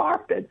the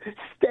carpet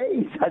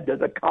stays under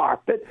the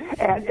carpet,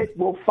 and it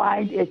will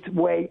find its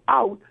way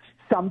out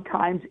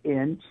sometimes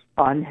in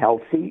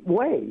unhealthy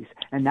ways.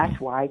 And that's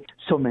why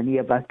so many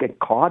of us get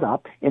caught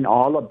up in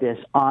all of this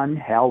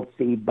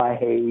unhealthy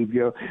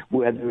behavior,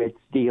 whether it's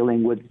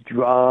dealing with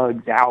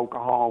drugs,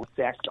 alcohol,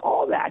 sex,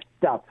 all that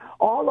stuff.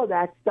 All of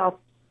that stuff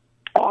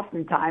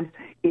oftentimes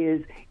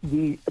is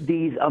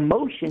these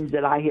emotions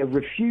that I have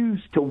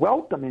refused to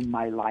welcome in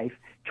my life,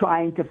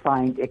 trying to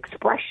find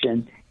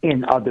expression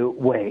in other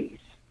ways.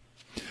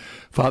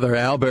 Father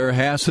Albert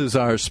Haase is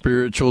our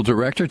spiritual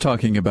director,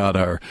 talking about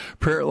our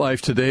prayer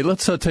life today.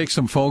 Let's take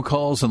some phone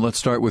calls, and let's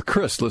start with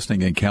Chris,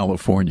 listening in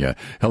California.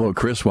 Hello,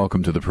 Chris.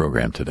 Welcome to the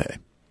program today.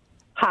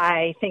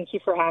 Hi. Thank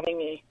you for having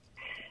me.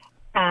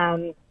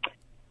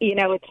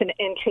 It's an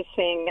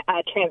interesting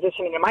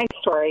transition into my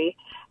story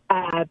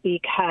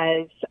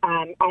because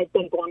I've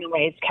been born and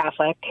raised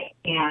Catholic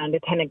and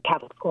attended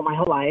Catholic school my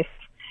whole life,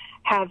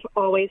 have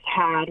always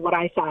had what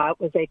I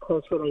thought was a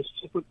close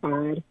relationship with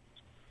God.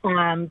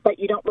 But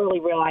you don't really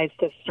realize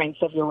the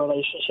strength of your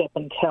relationship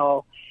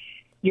until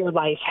your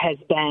life has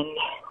been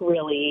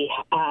really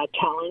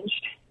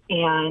challenged.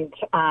 And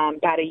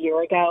about a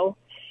year ago,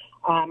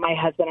 my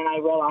husband and I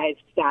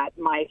realized that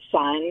my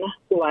son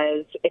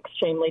was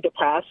extremely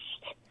depressed.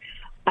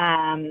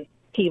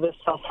 He was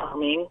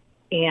self-harming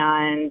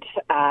and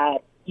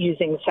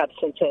using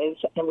substances,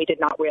 and we did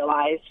not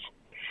realize.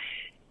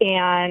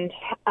 And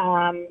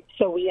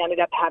so we ended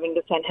up having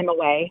to send him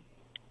away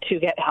to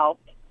get help.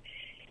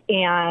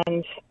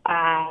 And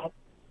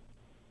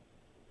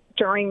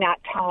during that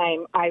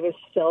time, I was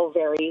still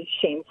very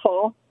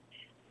shameful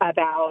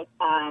about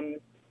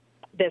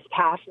this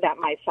path that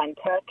my son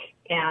took.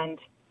 And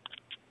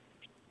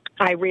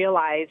I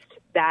realized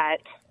that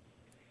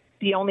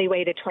the only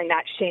way to turn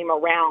that shame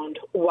around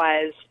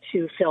was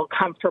to feel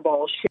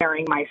comfortable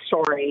sharing my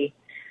story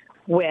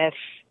with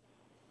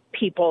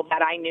people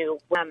that I knew.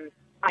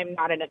 I'm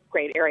not in a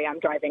great area. I'm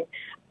driving.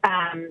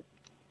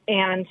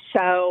 And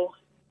so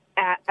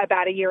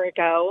about a year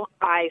ago,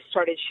 I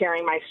started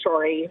sharing my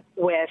story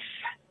with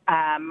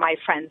my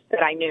friends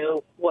that I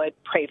knew would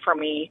pray for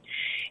me.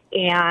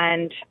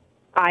 And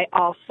I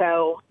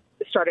also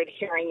started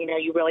hearing,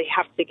 you really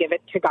have to give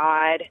it to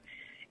God.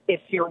 If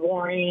you're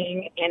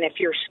worrying and if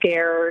you're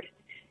scared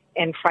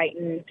and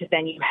frightened,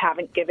 then you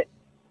haven't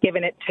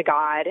given it to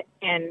God.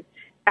 And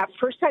at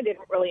first I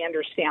didn't really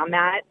understand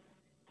that,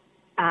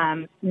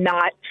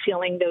 not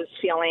feeling those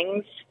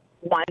feelings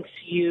once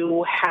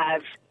you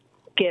have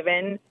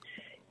given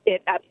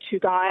it up to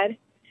God.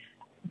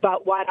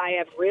 But what I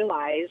have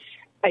realized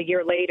a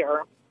year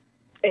later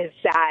is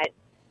that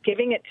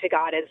giving it to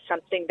God is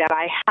something that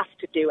I have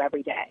to do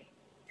every day.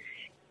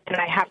 And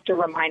I have to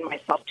remind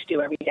myself to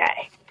do every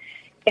day.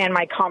 And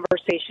my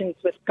conversations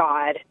with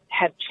God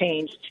have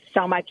changed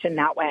so much in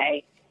that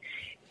way.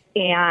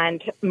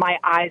 And my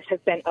eyes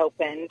have been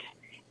opened.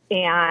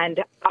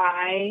 And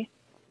I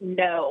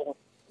know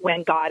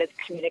when God is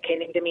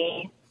communicating to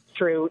me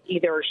through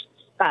either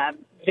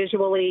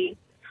visually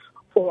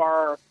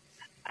or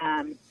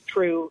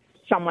through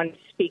someone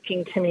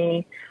speaking to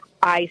me.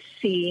 I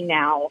see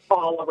now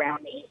all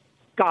around me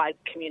God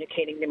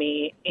communicating to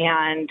me,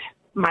 and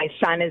my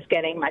son is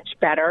getting much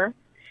better.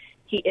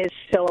 He is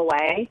still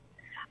away,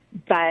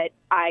 but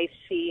I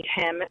see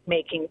him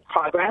making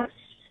progress.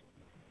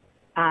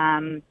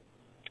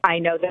 I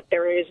know that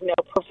there is no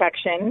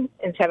perfection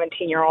in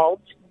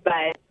 17-year-olds,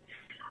 but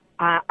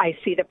I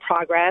see the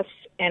progress,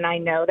 and I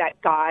know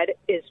that God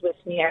is with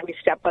me every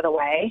step of the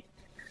way.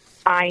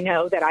 I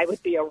know that I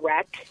would be a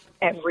wreck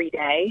every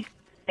day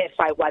if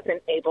I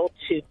wasn't able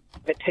to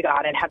give it to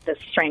God and have the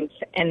strength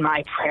in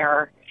my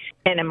prayer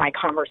and in my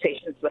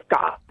conversations with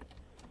God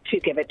to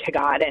give it to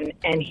God,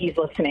 and He's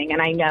listening.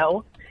 And I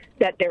know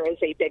that there is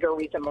a bigger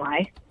reason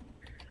why.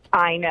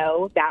 I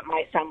know that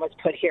my son was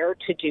put here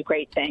to do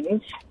great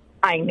things.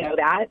 I know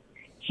that.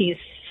 He's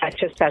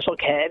such a special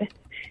kid.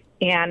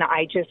 And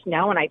I just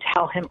know, and I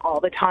tell him all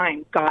the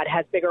time, God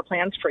has bigger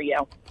plans for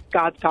you.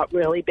 God's got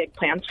really big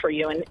plans for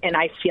you. And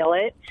I feel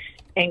it,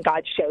 and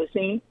God shows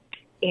me.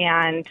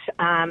 And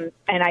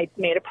I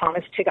made a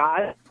promise to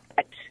God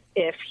that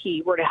if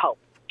he were to help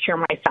cure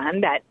my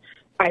son, that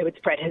I would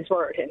spread his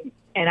word.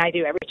 And I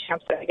do every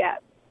chance that I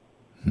get.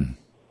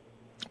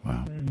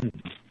 Wow.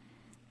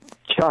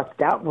 Chuck,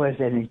 that was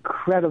an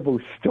incredible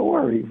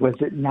story, was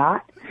it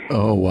not?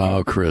 Oh,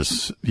 wow,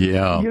 Chris.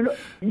 Yeah. You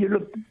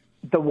know,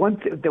 the one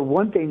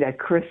thing that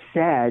Chris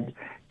said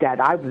that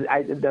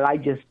I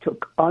just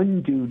took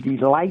undue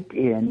delight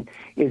in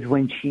is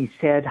when she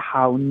said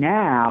how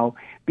now,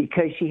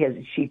 because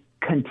she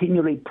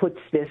continually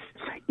puts this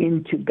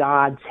into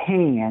God's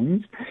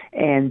hands,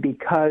 and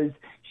because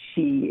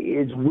she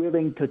is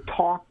willing to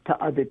talk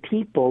to other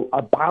people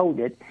about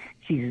it,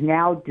 she's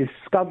now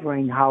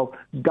discovering how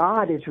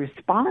God is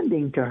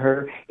responding to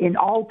her in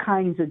all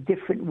kinds of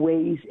different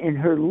ways in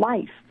her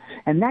life.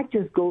 And that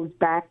just goes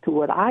back to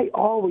what I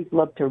always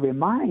love to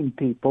remind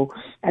people,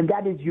 and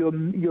that is your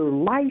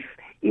life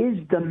is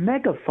the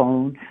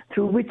megaphone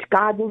through which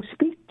God will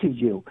speak to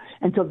you.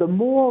 And so the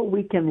more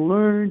we can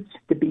learn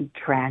to be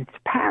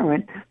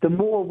transparent, the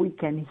more we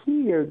can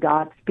hear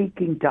God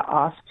speaking to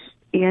us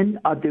in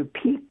other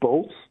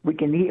people. We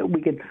can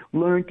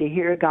learn to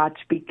hear God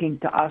speaking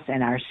to us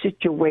in our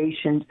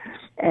situations.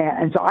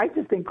 And so I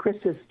just think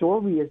Chris's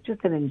story is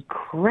just an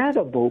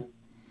incredible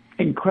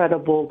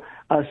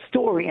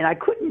story. And I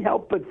couldn't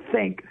help but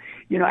think,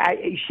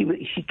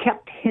 she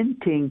kept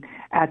hinting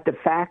at the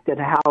fact that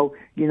how,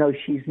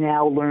 she's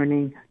now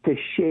learning to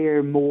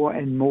share more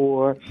and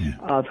more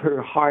of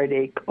her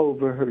heartache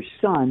over her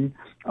son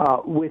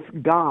with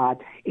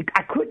God.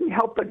 I couldn't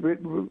help but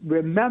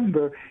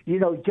remember,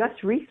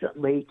 just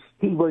recently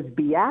he was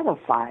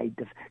beatified,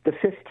 the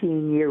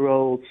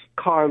 15-year-old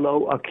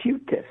Carlo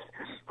Acutis,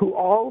 who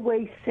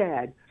always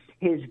said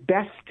his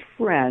best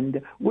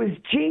friend was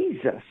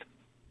Jesus.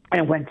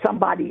 And when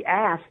somebody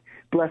asked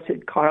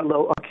Blessed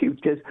Carlo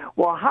Acutis,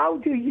 well, how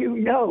do you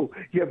know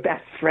your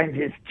best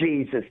friend is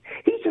Jesus?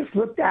 He just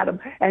looked at him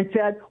and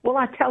said, well,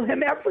 I tell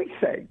him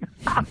everything.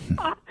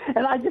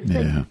 And I just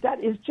think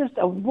that is just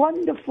a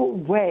wonderful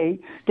way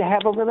to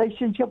have a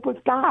relationship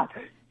with God.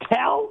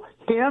 Tell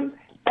him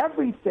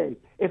everything.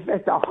 If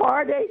it's a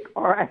heartache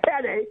or a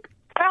headache,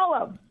 tell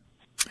him.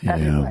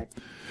 Anyway.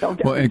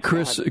 Well, and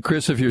Chris,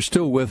 if you're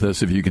still with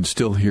us, if you can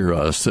still hear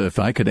us, if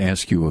I could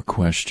ask you a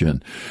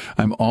question.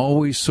 I'm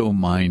always so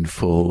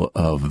mindful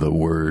of the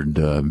word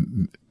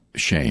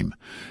shame.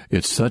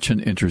 It's such an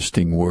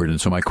interesting word. And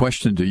so my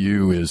question to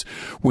you is,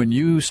 when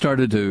you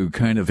started to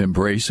kind of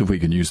embrace, if we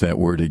can use that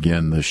word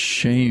again, the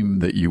shame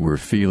that you were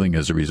feeling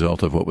as a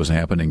result of what was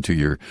happening to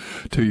your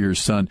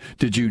son,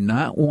 did you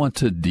not want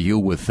to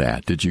deal with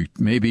that? Did you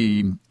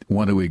maybe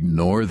want to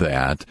ignore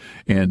that?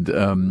 And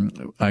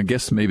I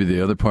guess maybe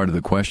the other part of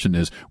the question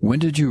is, when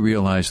did you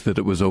realize that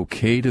it was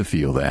okay to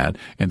feel that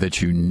and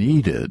that you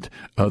needed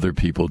other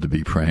people to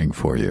be praying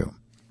for you?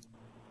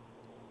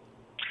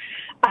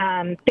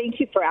 Thank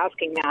you for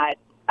asking that.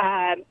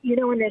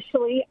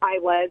 Initially I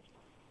was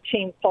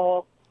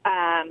shameful.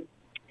 I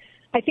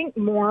think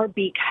more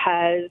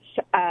because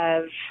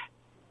of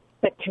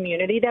the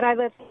community that I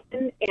live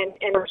in, and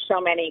there are so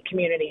many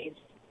communities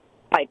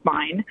like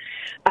mine,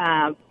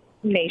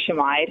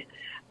 nationwide.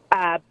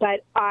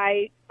 But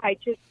I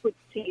just would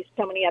see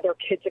so many other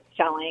kids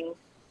excelling.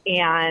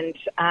 And,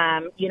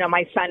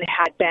 my son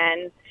had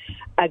been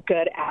a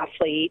good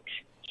athlete.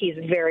 He's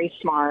very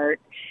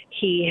smart.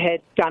 He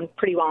had done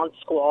pretty well in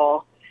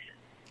school.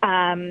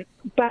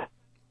 But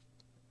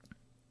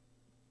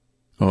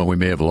we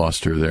may have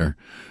lost her there.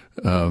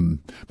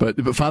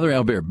 But Father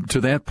Albert, to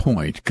that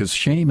point, because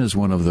shame is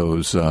one of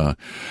those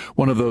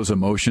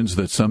emotions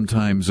that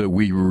sometimes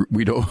we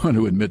don't want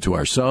to admit to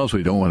ourselves,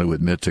 we don't want to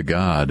admit to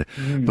God,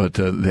 but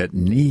that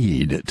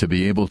need to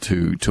be able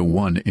to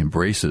one,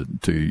 embrace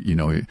it,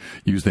 to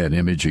use that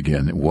image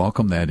again,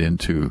 welcome that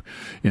into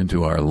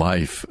our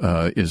life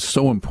is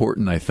so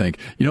important. I think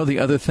the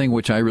other thing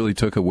which I really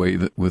took away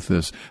with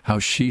this, how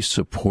she's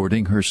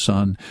supporting her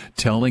son,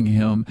 telling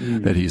him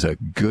that he's a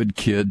good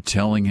kid,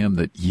 telling him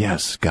that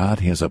yes, God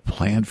has a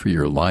plan for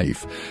your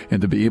life, and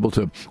to be able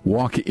to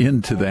walk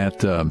into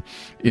that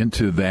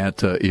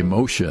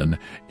emotion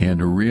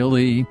and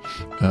really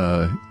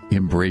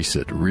embrace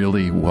it,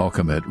 really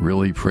welcome it,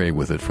 really pray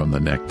with it from the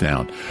neck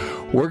down.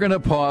 We're going to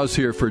pause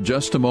here for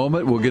just a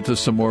moment. We'll get to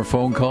some more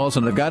phone calls,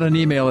 and I've got an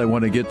email I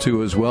want to get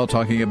to as well,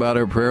 talking about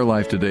our prayer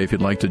life today. If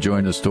you'd like to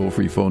join us,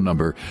 toll-free phone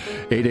number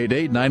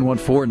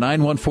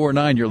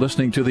 888-914-9149. You're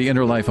listening to The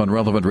Inner Life on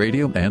Relevant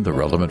Radio and the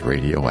Relevant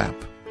Radio app.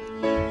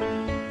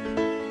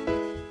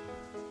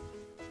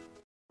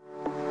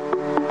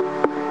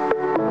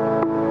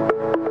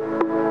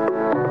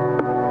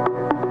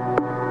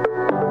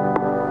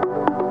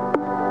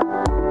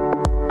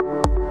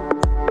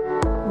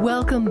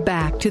 Welcome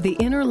back to The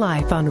Inner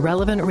Life on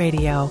Relevant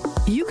Radio.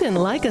 You can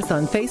like us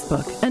on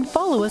Facebook and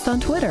follow us on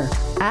Twitter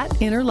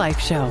 @Inner Life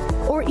Show,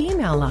 or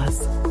email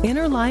us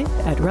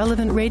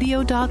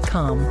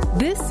innerlife@relevantradio.com.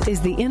 This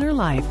is The Inner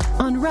Life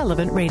on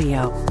Relevant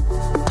Radio.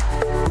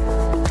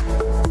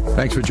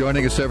 Thanks for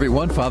joining us,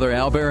 everyone. Father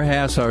Albert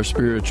Haase, our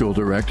spiritual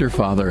director.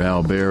 Father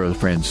Albert, a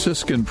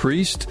Franciscan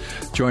priest,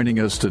 joining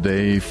us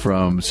today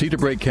from Cedar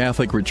Break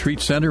Catholic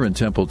Retreat Center in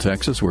Temple,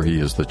 Texas, where he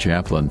is the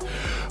chaplain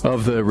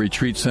of the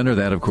Retreat Center,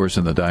 that, of course,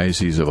 in the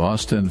Diocese of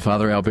Austin.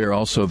 Father Albert,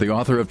 also the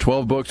author of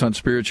 12 books on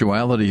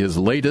spirituality, his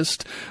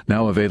latest,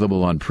 now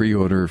available on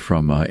pre-order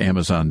from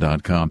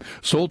Amazon.com.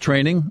 Soul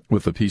Training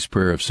with the Peace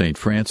Prayer of St.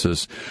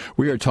 Francis.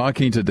 We are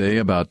talking today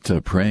about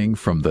praying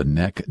from the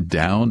neck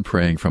down,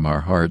 praying from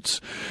our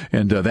hearts.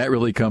 And that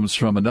really comes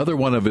from another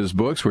one of his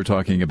books. We're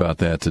talking about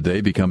that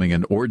today, Becoming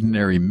an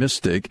Ordinary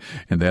Mystic,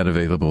 and that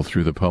available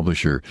through the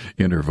publisher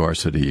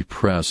InterVarsity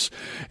Press.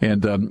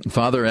 And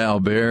Father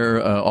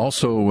Albert,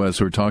 also, as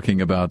we're talking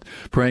about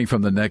praying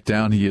from the neck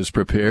down, he has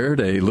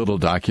prepared a little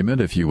document.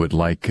 If you would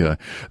like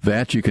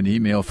that, you can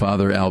email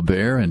Father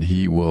Albert, and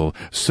he will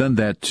send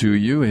that to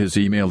you. His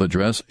email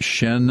address,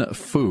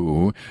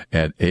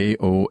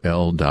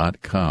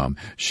 shenfu@aol.com,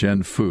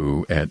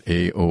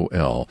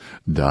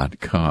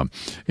 shenfu@aol.com.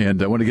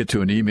 And I want to get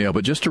to an email,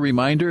 but just a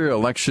reminder,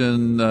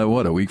 election,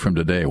 a week from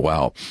today.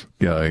 Wow.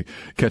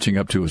 Catching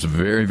up to us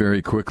very,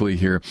 very quickly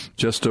here.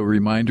 Just a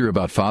reminder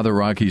about Father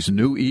Rocky's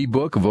new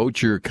ebook,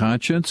 Vote Your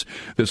Conscience.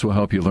 This will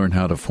help you learn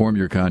how to form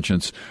your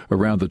conscience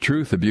around the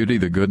truth, the beauty,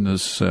 the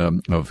goodness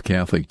of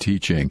Catholic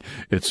teaching.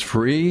 It's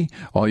free.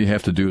 All you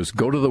have to do is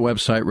go to the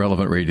website,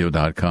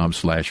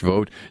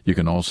 relevantradio.com/vote. You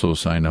can also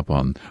sign up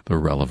on the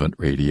Relevant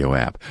Radio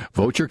app.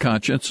 Vote Your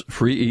Conscience,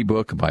 free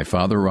ebook by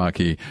Father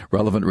Rocky,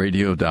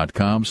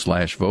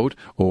 relevantradio.com/vote,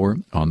 or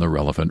on the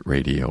Relevant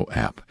Radio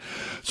app.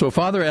 So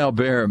Father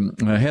Albert,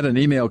 I had an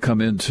email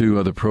come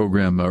into the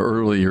program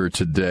earlier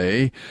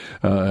today.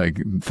 I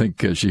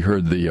think she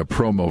heard the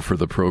promo for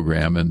the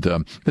program, and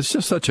it's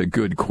just such a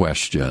good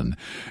question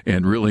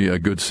and really a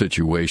good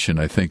situation.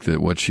 I think that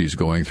what she's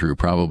going through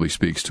probably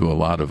speaks to a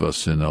lot of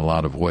us in a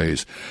lot of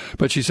ways.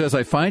 But she says,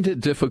 I find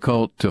it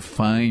difficult to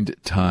find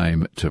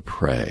time to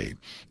pray.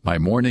 My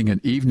morning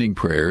and evening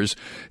prayers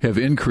have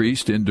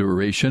increased in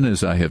duration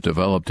as I have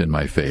developed in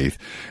my faith,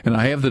 and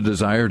I have the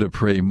desire to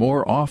pray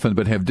more often,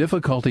 but have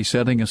difficulty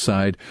setting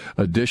aside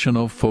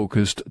additional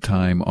focused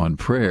time on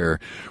prayer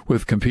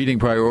with competing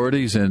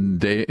priorities in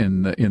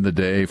the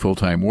day,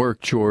 full-time work,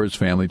 chores,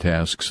 family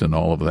tasks, and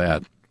all of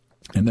that.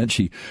 And then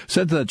she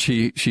said that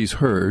she's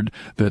heard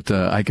that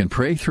I can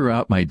pray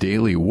throughout my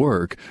daily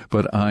work,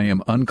 but I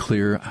am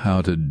unclear how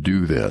to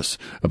do this,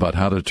 about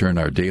how to turn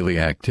our daily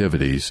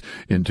activities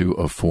into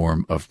a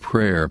form of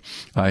prayer.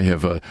 I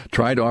have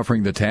tried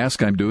offering the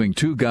task I'm doing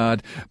to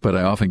God, but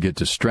I often get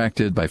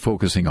distracted by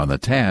focusing on the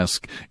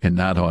task and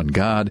not on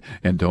God,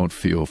 and don't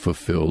feel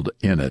fulfilled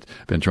in it.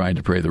 Been trying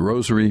to pray the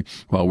rosary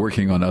while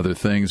working on other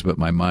things, but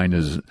my mind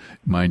is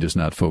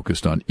not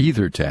focused on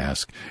either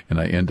task, and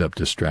I end up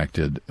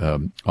distracted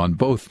on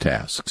both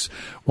tasks.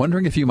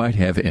 Wondering if you might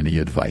have any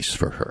advice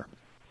for her.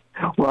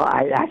 Well,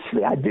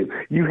 I do.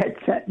 You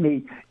sent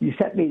me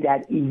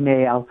that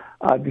email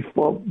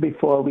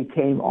before we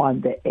came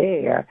on the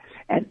air,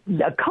 and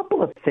a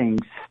couple of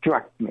things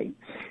struck me.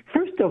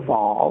 First of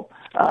all,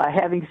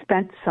 having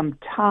spent some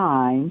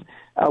time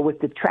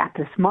with the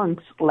Trappist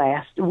monks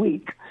last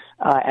week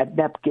at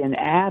Nepkin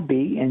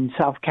Abbey in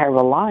South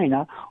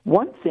Carolina,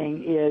 one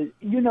thing is,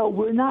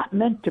 we're not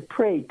meant to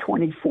pray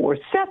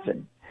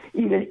 24/7.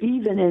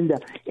 Even in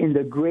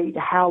the great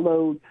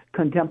hallowed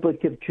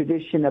contemplative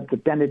tradition of the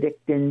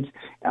Benedictines,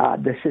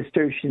 the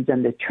Cistercians,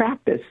 and the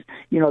Trappists,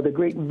 the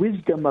great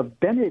wisdom of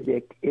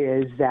Benedict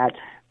is that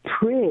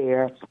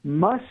prayer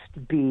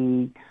must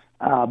be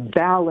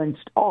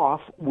balanced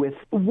off with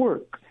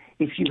work.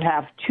 If you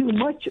have too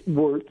much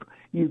work,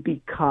 you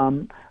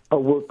become a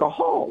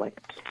workaholic.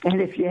 And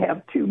if you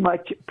have too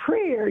much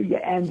prayer, you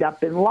end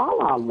up in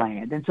la-la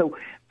land. And so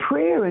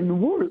prayer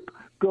and work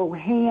go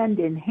hand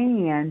in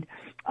hand.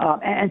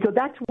 And so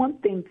that's one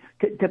thing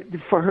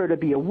for her to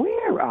be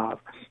aware of,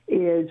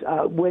 is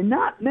we're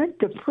not meant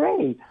to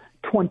pray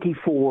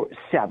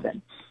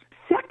 24/7.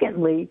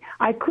 Secondly,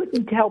 I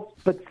couldn't help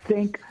but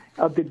think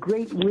of the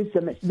great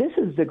wisdom. This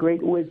is the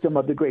great wisdom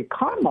of the great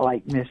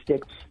Carmelite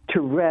mystic,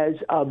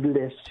 Therese of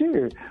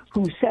Lisieux,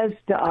 who says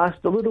to us,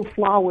 the little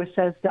flower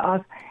says to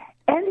us,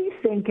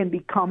 anything can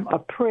become a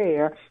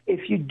prayer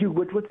if you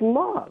do it with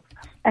love.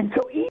 And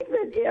so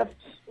even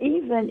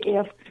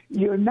if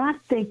you're not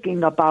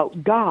thinking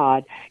about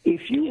God,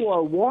 if you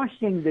are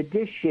washing the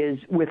dishes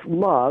with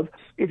love,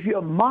 if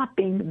you're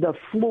mopping the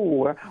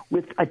floor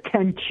with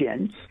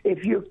attention,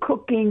 if you're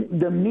cooking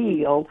the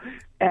meal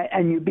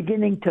and you're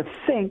beginning to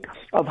think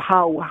of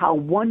how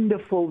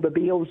wonderful the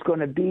meal is going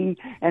to be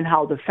and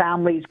how the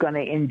family is going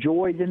to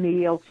enjoy the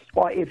meal,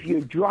 or if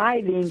you're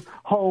driving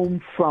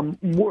home from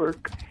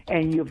work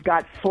and you've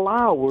got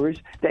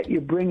flowers that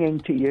you're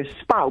bringing to your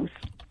spouse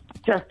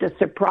just to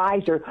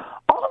surprise her,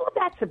 all of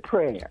that's a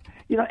prayer.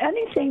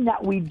 Anything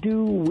that we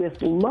do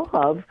with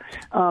love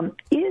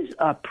is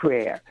a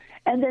prayer.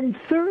 And then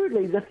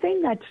thirdly, the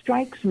thing that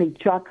strikes me,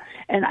 Chuck,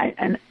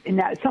 and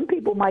some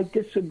people might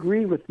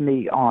disagree with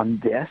me on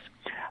this,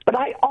 but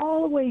I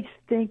always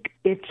think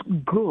it's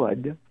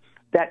good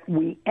that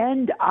we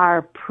end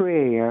our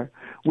prayer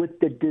with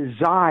the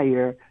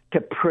desire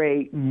to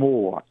pray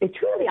more.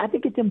 I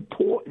think it's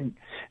important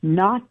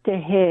not to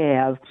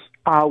have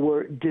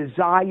our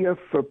desire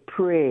for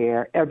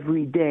prayer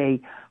every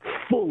day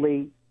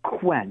fully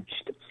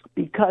quenched,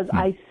 because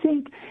I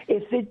think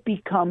if it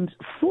becomes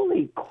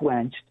fully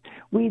quenched,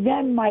 we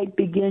then might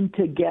begin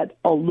to get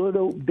a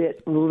little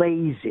bit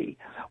lazy.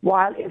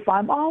 While if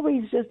I'm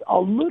always just a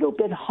little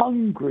bit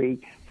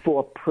hungry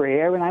for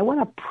prayer and I want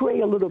to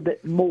pray a little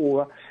bit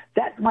more,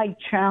 that might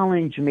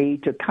challenge me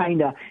to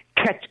kind of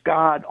catch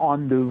God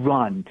on the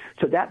run.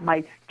 So that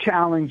might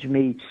challenge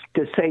me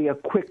to say a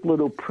quick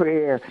little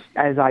prayer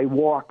as I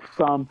walk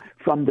from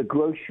the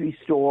grocery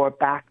store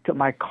back to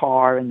my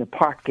car in the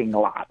parking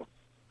lot.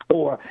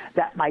 Or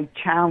that might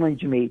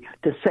challenge me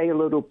to say a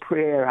little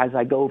prayer as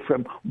I go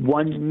from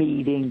one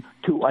meeting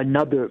to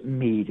another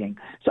meeting.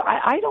 So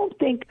I don't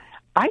think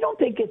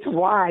it's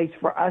wise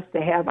for us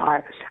to have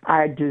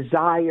our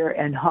desire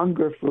and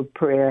hunger for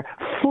prayer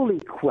fully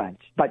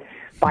quenched. But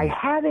by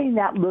having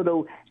that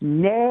little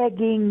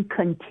nagging,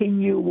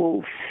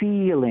 continual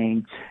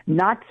feeling,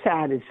 not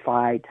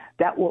satisfied,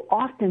 that will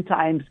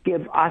oftentimes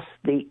give us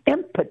the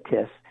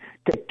impetus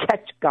to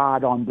catch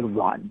God on the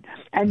run.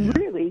 And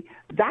really,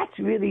 that's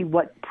really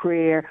what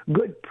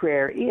good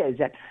prayer is.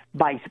 That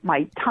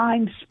my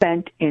time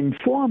spent in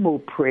formal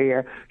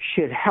prayer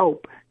should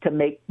help to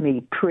make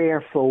me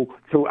prayerful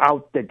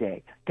throughout the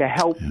day, to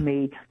help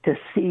me to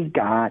see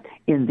God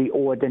in the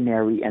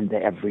ordinary and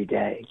the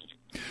everyday.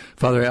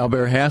 Father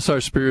Albert Haase, our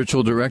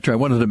spiritual director, I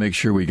wanted to make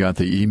sure we got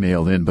the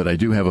email in, but I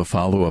do have a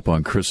follow-up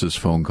on Chris's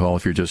phone call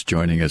if you're just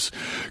joining us.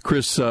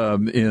 Chris,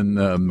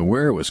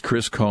 where was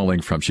Chris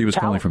calling from? She was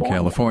calling from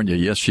California.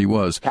 Yes, she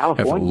was.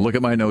 California. I have to look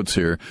at my notes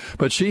here.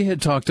 But she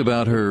had talked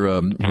about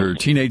her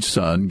teenage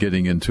son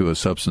getting into a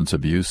substance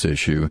abuse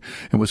issue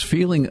and was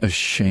feeling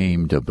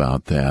ashamed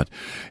about that.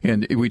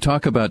 And we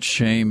talk about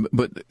shame,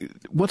 but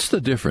what's the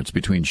difference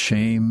between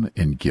shame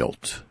and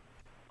guilt?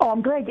 Oh,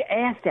 I'm glad you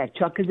asked that,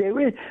 Chuck, because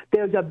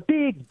there's a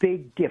big,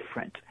 big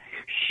difference.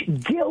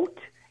 Guilt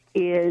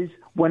is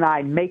when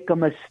I make a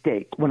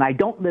mistake, when I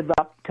don't live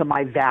up to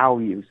my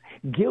values.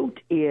 Guilt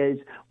is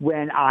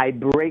when I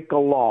break a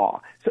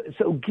law.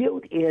 So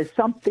guilt is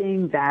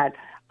something that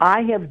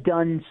I have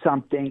done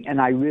something and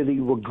I really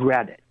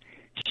regret it.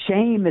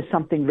 Shame is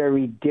something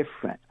very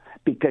different,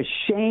 because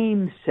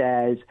shame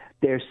says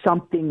there's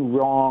something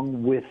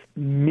wrong with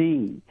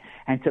me.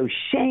 And so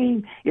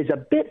shame is a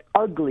bit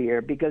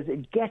uglier because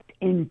it gets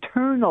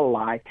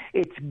internalized.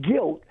 It's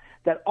guilt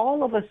that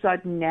all of a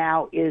sudden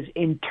now is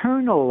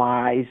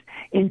internalized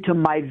into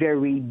my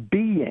very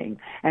being.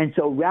 And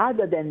so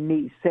rather than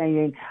me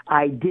saying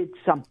I did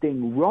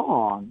something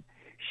wrong,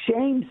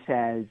 shame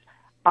says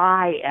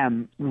I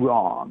am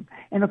wrong.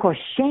 And of course,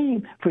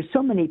 shame, for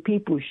so many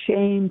people,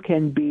 shame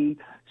can be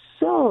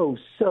so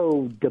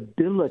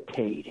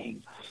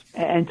debilitating.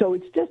 And so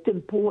it's just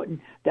important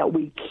that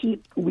we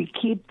keep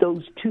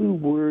those two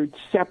words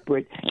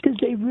separate, because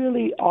they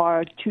really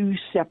are two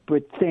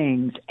separate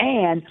things,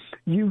 and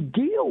you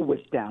deal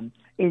with them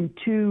in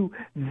two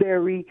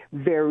very,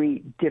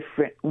 very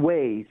different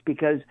ways.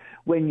 Because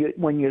when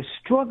you're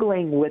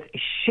struggling with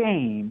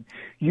shame,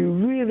 you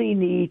really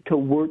need to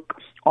work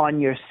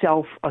on your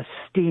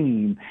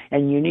self-esteem,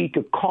 and you need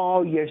to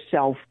call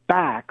yourself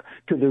back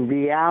to the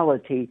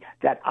reality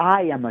that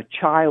I am a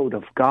child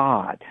of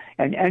God,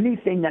 and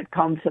anything that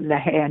comes from the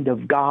hand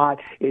of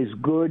God is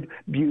good,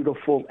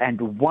 beautiful,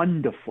 and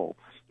wonderful.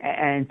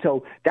 And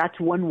so that's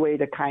one way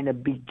to kind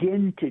of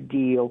begin to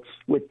deal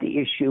with the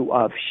issue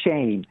of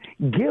shame.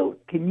 Guilt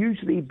can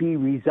usually be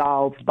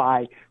resolved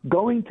by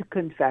going to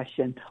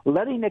confession,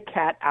 letting the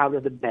cat out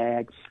of the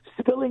bag,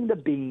 spilling the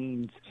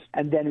beans,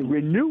 and then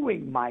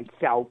renewing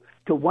myself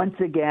to once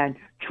again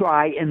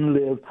try and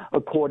live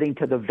according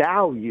to the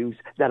values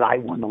that I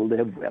want to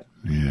live with.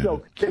 Yeah.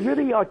 So there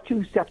really are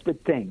two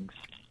separate things.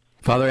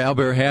 Father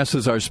Albert Haase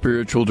is our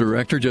spiritual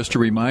director. Just a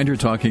reminder,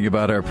 talking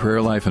about our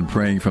prayer life and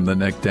praying from the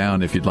neck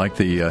down. If you'd like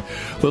the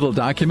little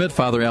document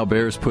Father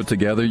Albert's put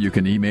together, you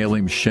can email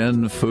him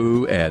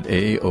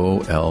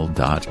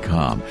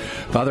shenfu@aol.com.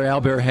 Father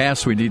Albert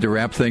Haase, we need to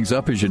wrap things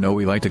up. As you know,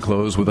 we like to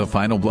close with a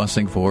final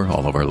blessing for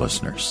all of our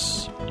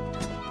listeners.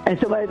 And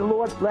so may the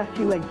Lord bless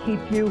you and keep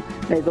you.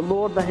 May the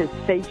Lord let his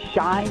face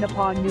shine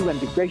upon you and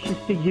be gracious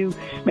to you.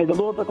 May the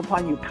Lord look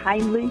upon you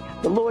kindly.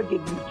 The Lord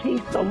give you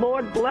peace. The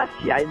Lord bless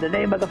you. In the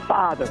name of the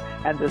Father,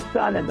 and the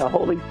Son, and the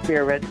Holy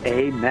Spirit.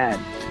 Amen.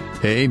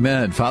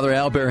 Amen. Father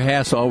Albert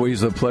Haase,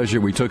 always a pleasure.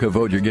 We took a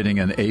vote. You're getting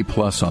an A+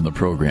 on the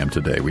program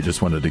today. We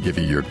just wanted to give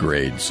you your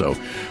grade. So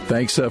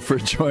thanks for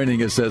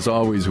joining us. As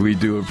always, we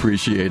do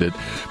appreciate it.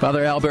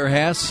 Father Albert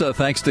Haase,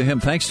 thanks to him.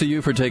 Thanks to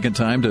you for taking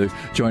time to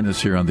join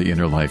us here on The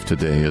Inner Life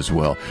today as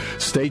well.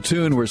 Stay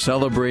tuned. We're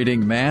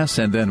celebrating Mass,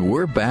 and then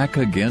we're back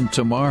again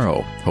tomorrow.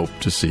 Hope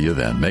to see you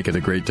then. Make it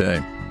a great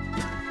day.